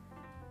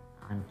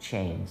on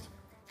chains.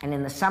 And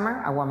in the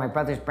summer, I wore my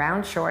brother's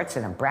brown shorts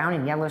and a brown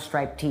and yellow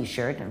striped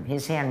t-shirt and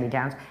his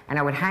hand-me-downs, and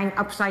I would hang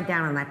upside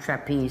down on that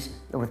trapeze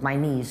with my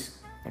knees,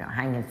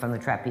 hanging from the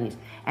trapeze.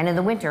 And in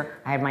the winter,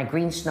 I had my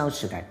green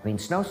snowsuit. I had green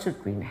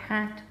snowsuit, green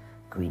hat,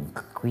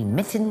 green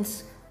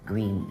mittens,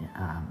 green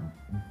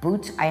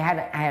boots. I had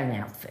an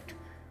outfit.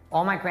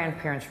 All my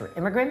grandparents were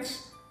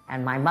immigrants,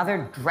 and my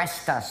mother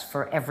dressed us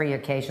for every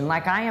occasion,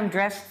 like I am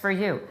dressed for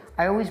you.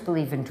 I always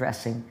believe in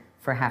dressing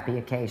for happy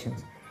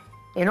occasions.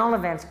 In all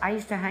events, I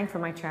used to hang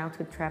from my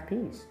childhood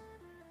trapeze.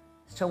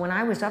 So when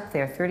I was up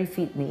there 30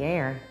 feet in the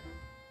air,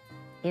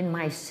 in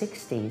my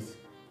 60s,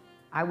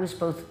 I was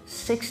both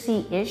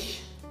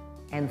 60-ish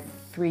and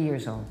 3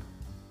 years old.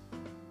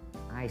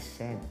 I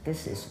said,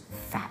 this is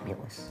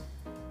fabulous.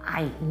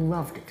 I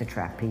loved the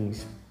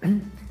trapeze.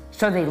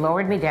 So they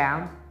lowered me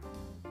down,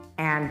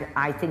 and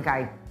I think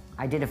I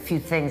did a few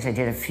things. I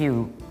did a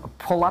few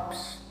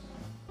pull-ups.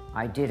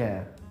 I did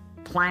a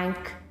plank,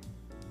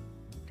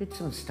 did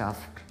some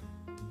stuff.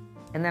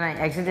 And then I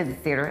exited the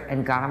theater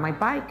and got on my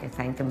bike. I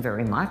thanked them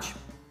very much.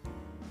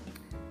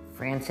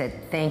 Fran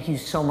said, thank you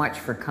so much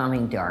for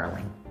coming,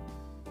 darling.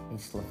 I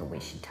just love the way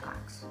she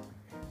talks.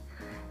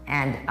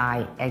 And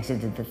I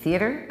exited the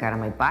theater, got on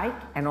my bike,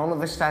 and all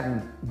of a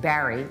sudden,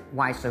 Barry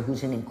Weissler,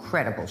 who's in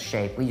incredible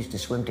shape, we used to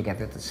swim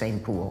together at the same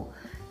pool,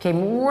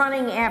 came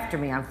running after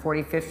me on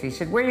 45th Street. He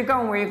said, where are you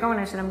going? Where are you going?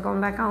 I said, I'm going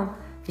back home.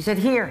 He said,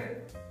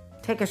 here,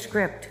 take a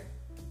script.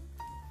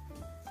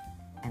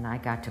 And I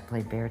got to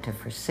play Berta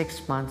for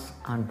 6 months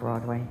on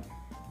Broadway.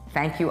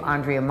 Thank you,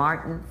 Andrea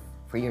Martin,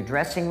 for your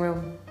dressing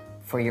room,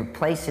 for your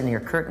place in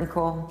your curtain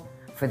call,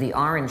 for the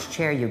orange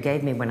chair you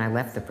gave me when I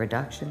left the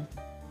production.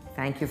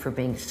 Thank you for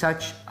being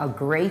such a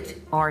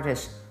great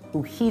artist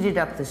who heated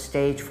up the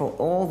stage for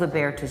all the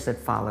Bertas that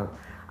followed.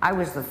 I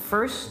was the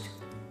first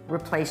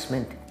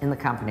replacement in the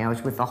company. I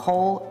was with the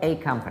whole A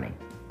company,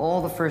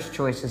 all the first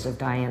choices of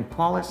Diane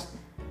Paulus,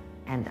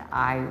 and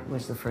I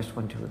was the first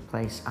one to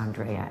replace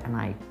Andrea, and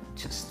I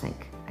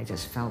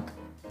just felt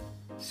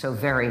so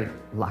very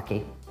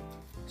lucky.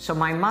 So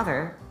my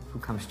mother, who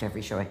comes to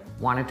every show,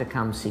 wanted to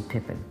come see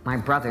Pippin. My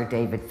brother,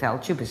 David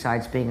Feldshuh,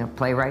 besides being a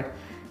playwright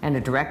and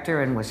a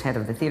director and was head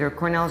of the theater,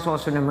 Cornell is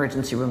also an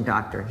emergency room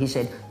doctor. He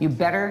said, you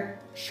better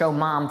show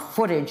Mom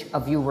footage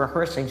of you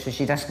rehearsing so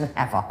she doesn't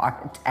have a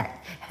heart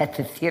attack at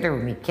the theater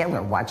with me, kill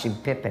her watching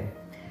Pippin.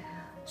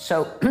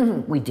 So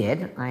we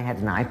did. I had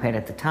an iPad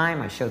at the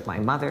time. I showed my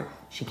mother.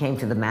 She came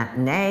to the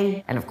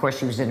matinee, and of course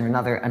she was in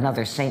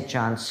another St.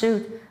 John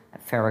suit,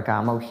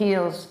 Ferragamo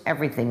heels,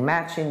 everything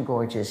matching,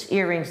 gorgeous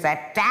earrings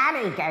that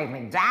Daddy gave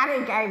me.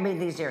 Daddy gave me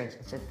these earrings.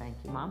 I said, thank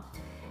you, Mom.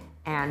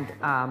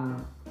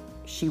 And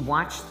she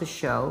watched the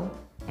show,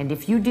 and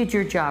if you did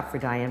your job for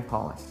Diane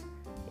Paulus,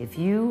 if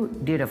you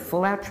did a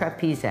full-out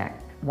trapeze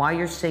act while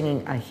you're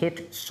singing a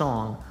hit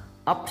song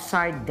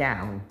upside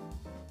down,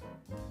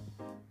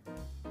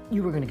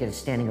 you were going to get a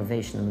standing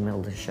ovation in the middle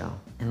of the show.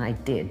 And I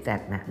did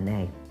that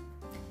matinee.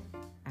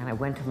 And I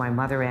went to my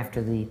mother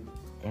after the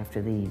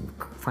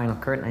final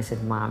curtain. I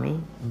said, Mommy,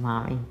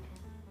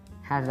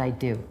 how did I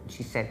do? And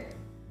she said,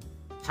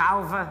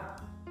 Tovah,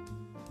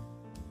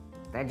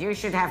 that you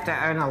should have to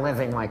earn a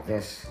living like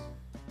this.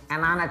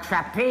 And on a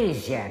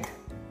trapeze yet.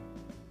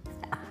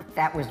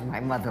 That was my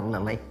mother,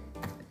 Lily.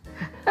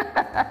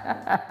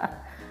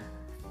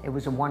 It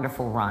was a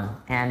wonderful run.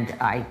 And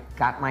I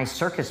got my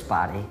circus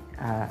body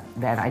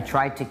that I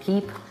tried to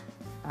keep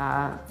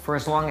for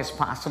as long as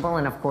possible.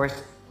 And of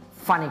course,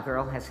 Funny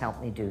Girl has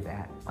helped me do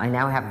that. I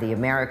now have the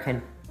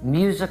American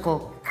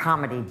musical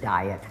comedy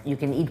diet. You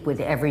can eat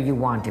whatever you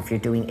want if you're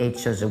doing 8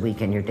 shows a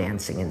week and you're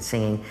dancing and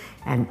singing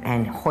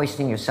and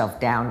hoisting yourself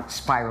down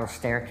spiral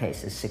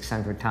staircases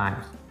 600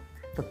 times.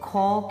 The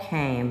call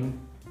came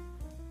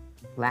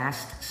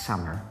last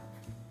summer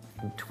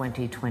in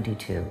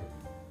 2022,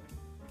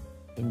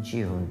 in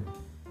June.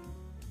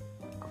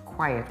 A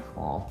quiet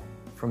call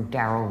from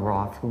Darryl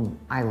Roth, whom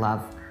I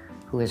love,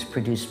 who has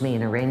produced me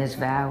in Irena's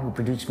Vow, who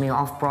produced me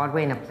off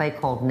Broadway in a play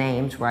called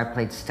Names, where I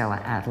played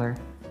Stella Adler.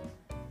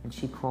 And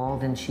she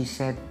called and she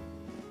said,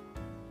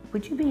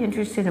 would you be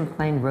interested in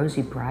playing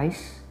Rosie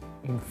Bryce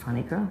in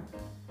Funny Girl?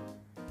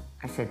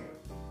 I said,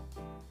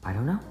 I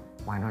don't know.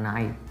 Why don't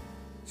I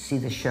see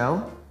the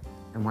show,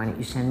 and why don't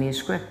you send me a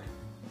script?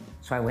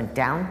 So I went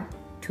down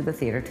to the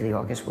theater, to the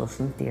August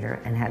Wilson Theater,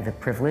 and had the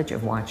privilege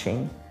of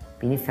watching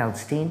Beanie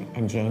Feldstein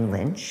and Jane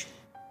Lynch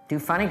do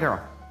Funny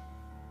Girl.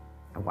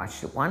 I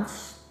watched it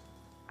once,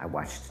 I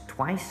watched it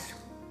twice,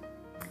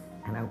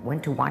 and I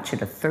went to watch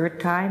it a third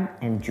time,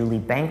 and Julie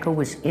Benko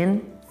was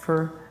in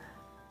for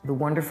the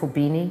wonderful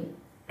Beanie,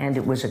 and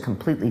it was a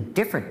completely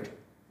different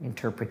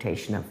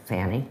interpretation of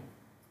Fanny.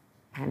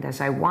 And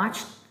as I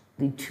watched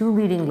the two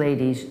leading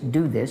ladies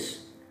do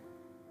this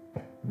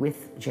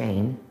with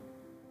Jane,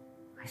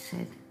 I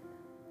said,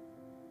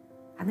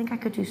 I think I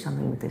could do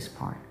something with this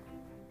part.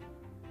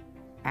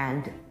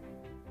 And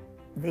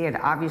they had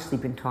obviously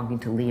been talking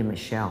to Leah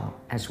Michelle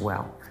as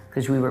well,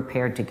 because we were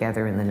paired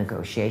together in the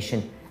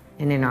negotiation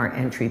and in our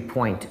entry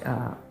point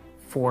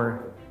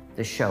for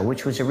the show,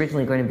 which was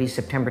originally going to be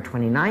September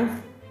 29th,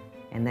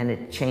 and then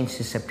it changed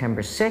to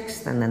September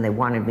 6th, and then they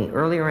wanted me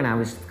earlier, and I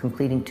was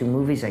completing 2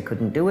 movies. I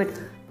couldn't do it,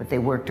 but they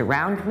worked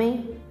around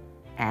me,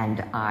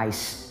 and I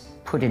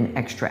put in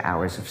extra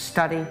hours of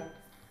study.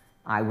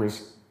 I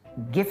was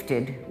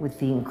gifted with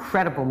the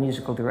incredible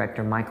musical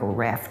director, Michael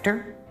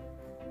Rafter.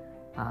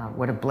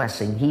 What a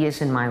blessing he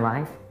is in my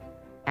life.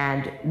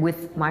 And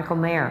with Michael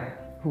Mayer,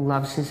 who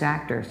loves his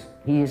actors.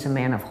 He is a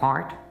man of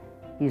heart.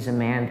 He is a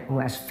man who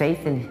has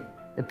faith in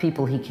the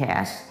people he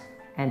casts,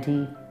 and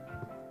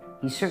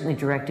he certainly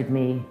directed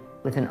me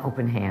with an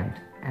open hand,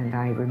 and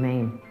I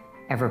remain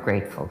ever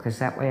grateful, because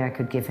that way I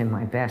could give him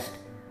my best,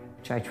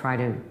 which I try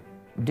to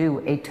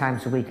do 8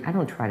 times a week. I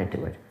don't try to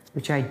do it,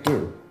 which I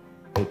do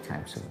 8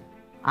 times a week.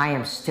 I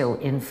am still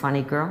in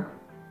Funny Girl.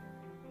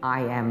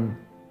 I am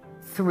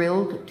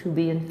thrilled to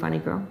be in Funny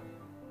Girl.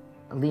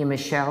 Leah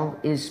Michelle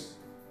is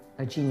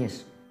a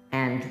genius,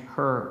 and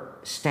her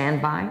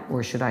standby,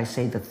 or should I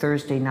say the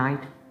Thursday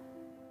night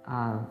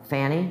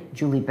Fanny,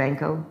 Julie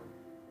Benko,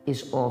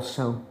 is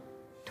also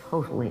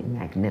totally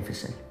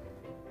magnificent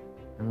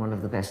and one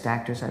of the best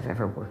actors I've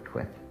ever worked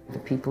with. The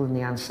people in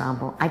the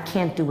ensemble, I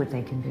can't do what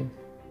they can do.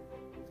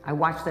 I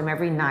watch them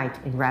every night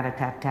in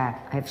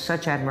Rat-a-tat-tat. I have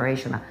such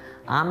admiration.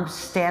 I'm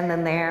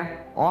standing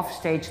there, off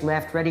stage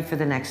left, ready for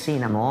the next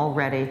scene. I'm all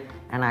ready,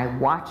 and I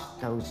watch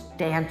those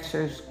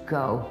dancers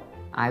go.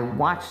 I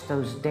watch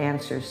those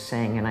dancers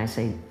sing, and I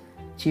say,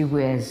 gee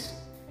whiz,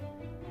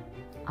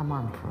 I'm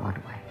on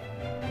Broadway.